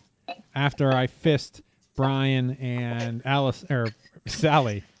back after I fist Brian and Alice or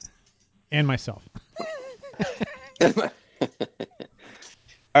Sally and myself. All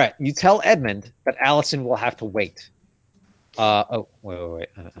right. You tell Edmund that Allison will have to wait. Oh, wait.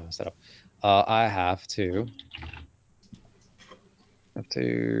 I messed that up. I have to. Oh,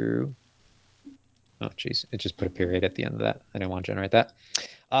 jeez. It just put a period at the end of that. I didn't want to generate that.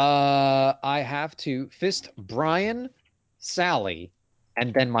 I have to fist Brian, Sally,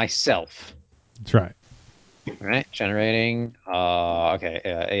 and then myself. That's right. All right. Generating. Okay.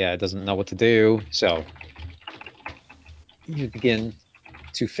 Yeah, it doesn't know what to do. So you begin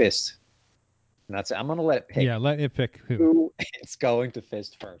to fist. And that's it. I'm going to let it pick. Yeah, let it pick who. Who it's going to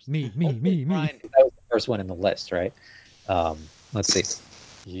fist first. Me. Brian, that was the first one in the list, right? Let's see.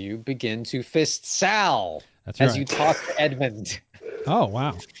 You begin to fist Sal as you talk to Edmund. Oh,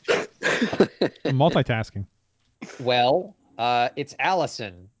 wow. I'm multitasking. Well, it's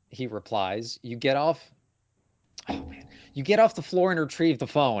Allison, he replies. You get off. Oh, man. You get off the floor and retrieve the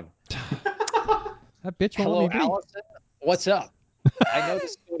phone. That bitch won't Hello, let me be. Allison. What's up? I know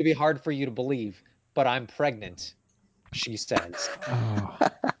this is going to be hard for you to believe, but I'm pregnant, she says. Oh,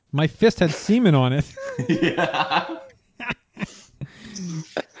 my fist had semen on it. Yeah.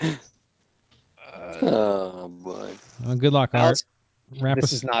 Oh boy. Oh, good luck, Art. Allison,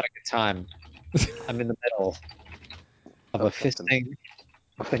 this is not a good time. I'm in the middle of a fisting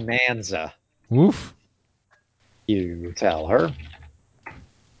bonanza. Oof. You tell her.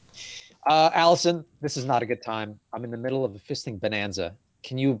 Allison, this is not a good time. I'm in the middle of a fisting bonanza.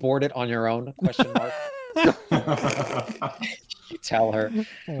 Can you abort it on your own? Question mark. You tell her.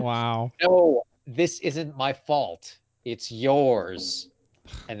 Wow. No, this isn't my fault. It's yours.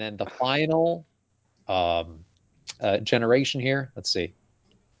 And then the final generation here. Let's see.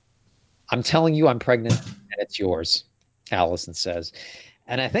 I'm telling you I'm pregnant and it's yours, Allison says.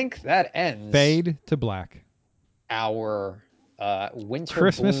 And I think that ends Fade to black. our winter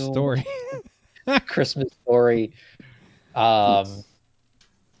Christmas bloom story. Christmas story. Wow.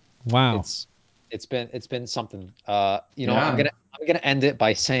 It's been something. I'm Yeah. gonna end it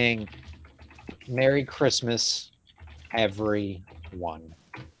by saying Merry Christmas, everyone.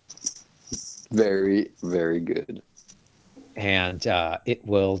 Very, very good. And it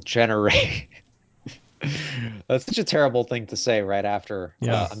will generate. That's such a terrible thing to say right after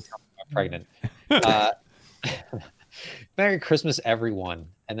I'm pregnant. Merry Christmas, everyone.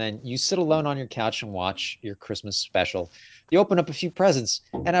 And then you sit alone on your couch and watch your Christmas special. You open up a few presents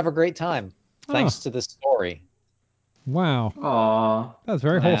and have a great time. Thanks to this story. Wow. Aw. That's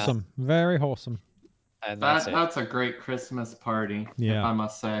very wholesome. Very wholesome. And that's it. That's a great Christmas party, if I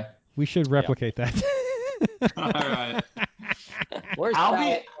must say. We should replicate that. All right. Where's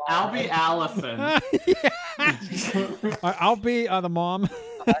I'll be Allison. I'll be the mom.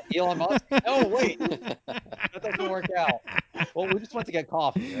 Elon Musk? No, wait. That doesn't work out. Well, we just went to get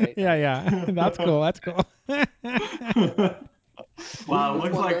coffee, right? Yeah. That's cool. That's cool. Wow, it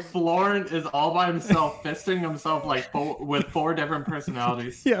looks like Florent is all by himself, fisting himself like with 4 different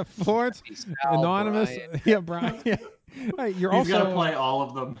personalities. Yeah, Florence, Anonymous. Brian. Yeah, Brian. Yeah. Hey, you're He's also gonna play all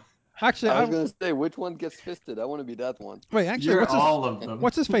of them. Actually, I was gonna say, which one gets fisted? I want to be that one. Wait, actually, You're all of them.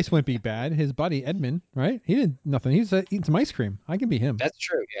 What's his face wouldn't be bad. His buddy Edmund, right? He did nothing. He's eating some ice cream. I can be him. That's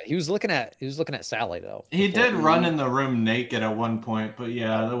true. Yeah, he was looking at Sally though. He did run in the room naked at one point, but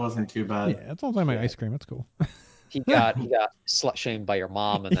yeah, that wasn't too bad. Yeah, that's all my ice cream. That's cool. He got slut shamed by your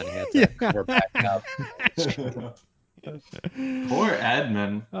mom, and then he had to cover back up. Poor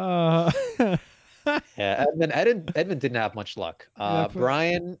Edmund. Yeah, Edmund didn't have much luck.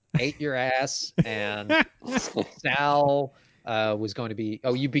 Brian ate your ass, and Sal was going to be.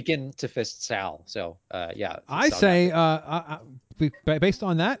 Oh, you begin to fist Sal. So yeah. I say, based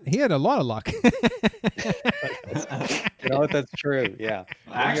on that, he had a lot of luck. You know what? That's true. Yeah.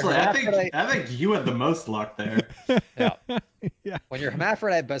 Actually, I think you had the most luck there. Yeah. Yeah. When your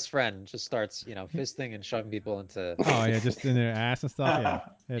hermaphrodite best friend just starts, fisting and shoving people into. Oh yeah, just in their ass and stuff.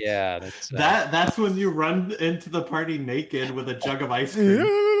 Yeah. Yeah. That's that's when you run into the party naked with a jug of ice cream.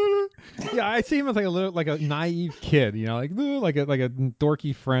 Yeah, I see him as like a naive kid, like a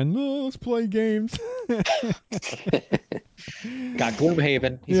dorky friend. Let's play games. Got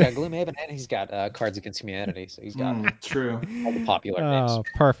Gloomhaven. He's got Gloomhaven, and he's got Cards Against Humanity. So he's got true all the popular names.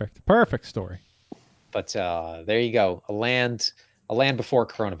 Perfect story. But there you go. A land before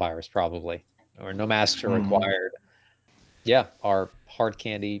coronavirus, probably, or no masks are required. Yeah, our hard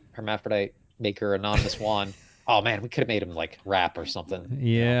candy hermaphrodite maker Anonymous Juan. Oh man, we could have made him like rap or something.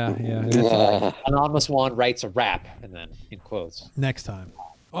 Yeah. Anonymous Juan writes a rap and then in quotes. Next time.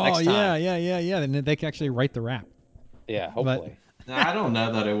 Next time. Yeah. Then they can actually write the rap. Yeah, hopefully. I don't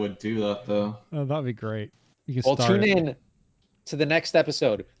know that it would do that though. Oh, that'd be great. You can tune in to the next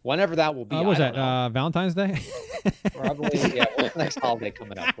episode, whenever that will be. What was that? Valentine's Day? Probably, yeah. What's the next holiday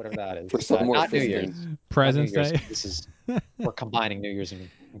coming up? Whatever that is. For some more not New fisting. Year's. President's New Year's. Day. We're combining New Year's and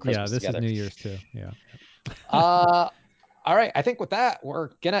Christmas together. Is New Year's too. Yeah. All right. I think with that, we're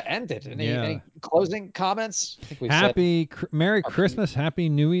gonna end it. Any closing comments? I think we've Merry Christmas, Happy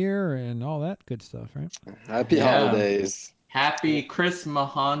New Year, and all that good stuff, right? Happy holidays. Happy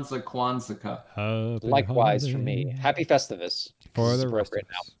Christmas, Kwanzaa. Likewise for me. Happy Festivus. For the rest of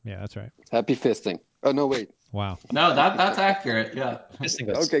us. Yeah, that's right. Happy fisting. Oh no, wait. Wow. No, that's accurate. Yeah.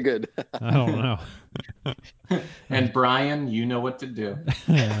 Okay, good. I don't know. And Brian, you know what to do.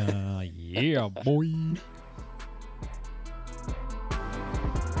 Yeah, boy.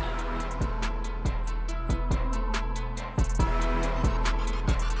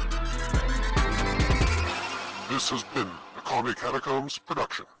 This has been a Comedy Catacombs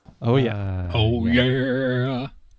production. Oh yeah. Oh yeah.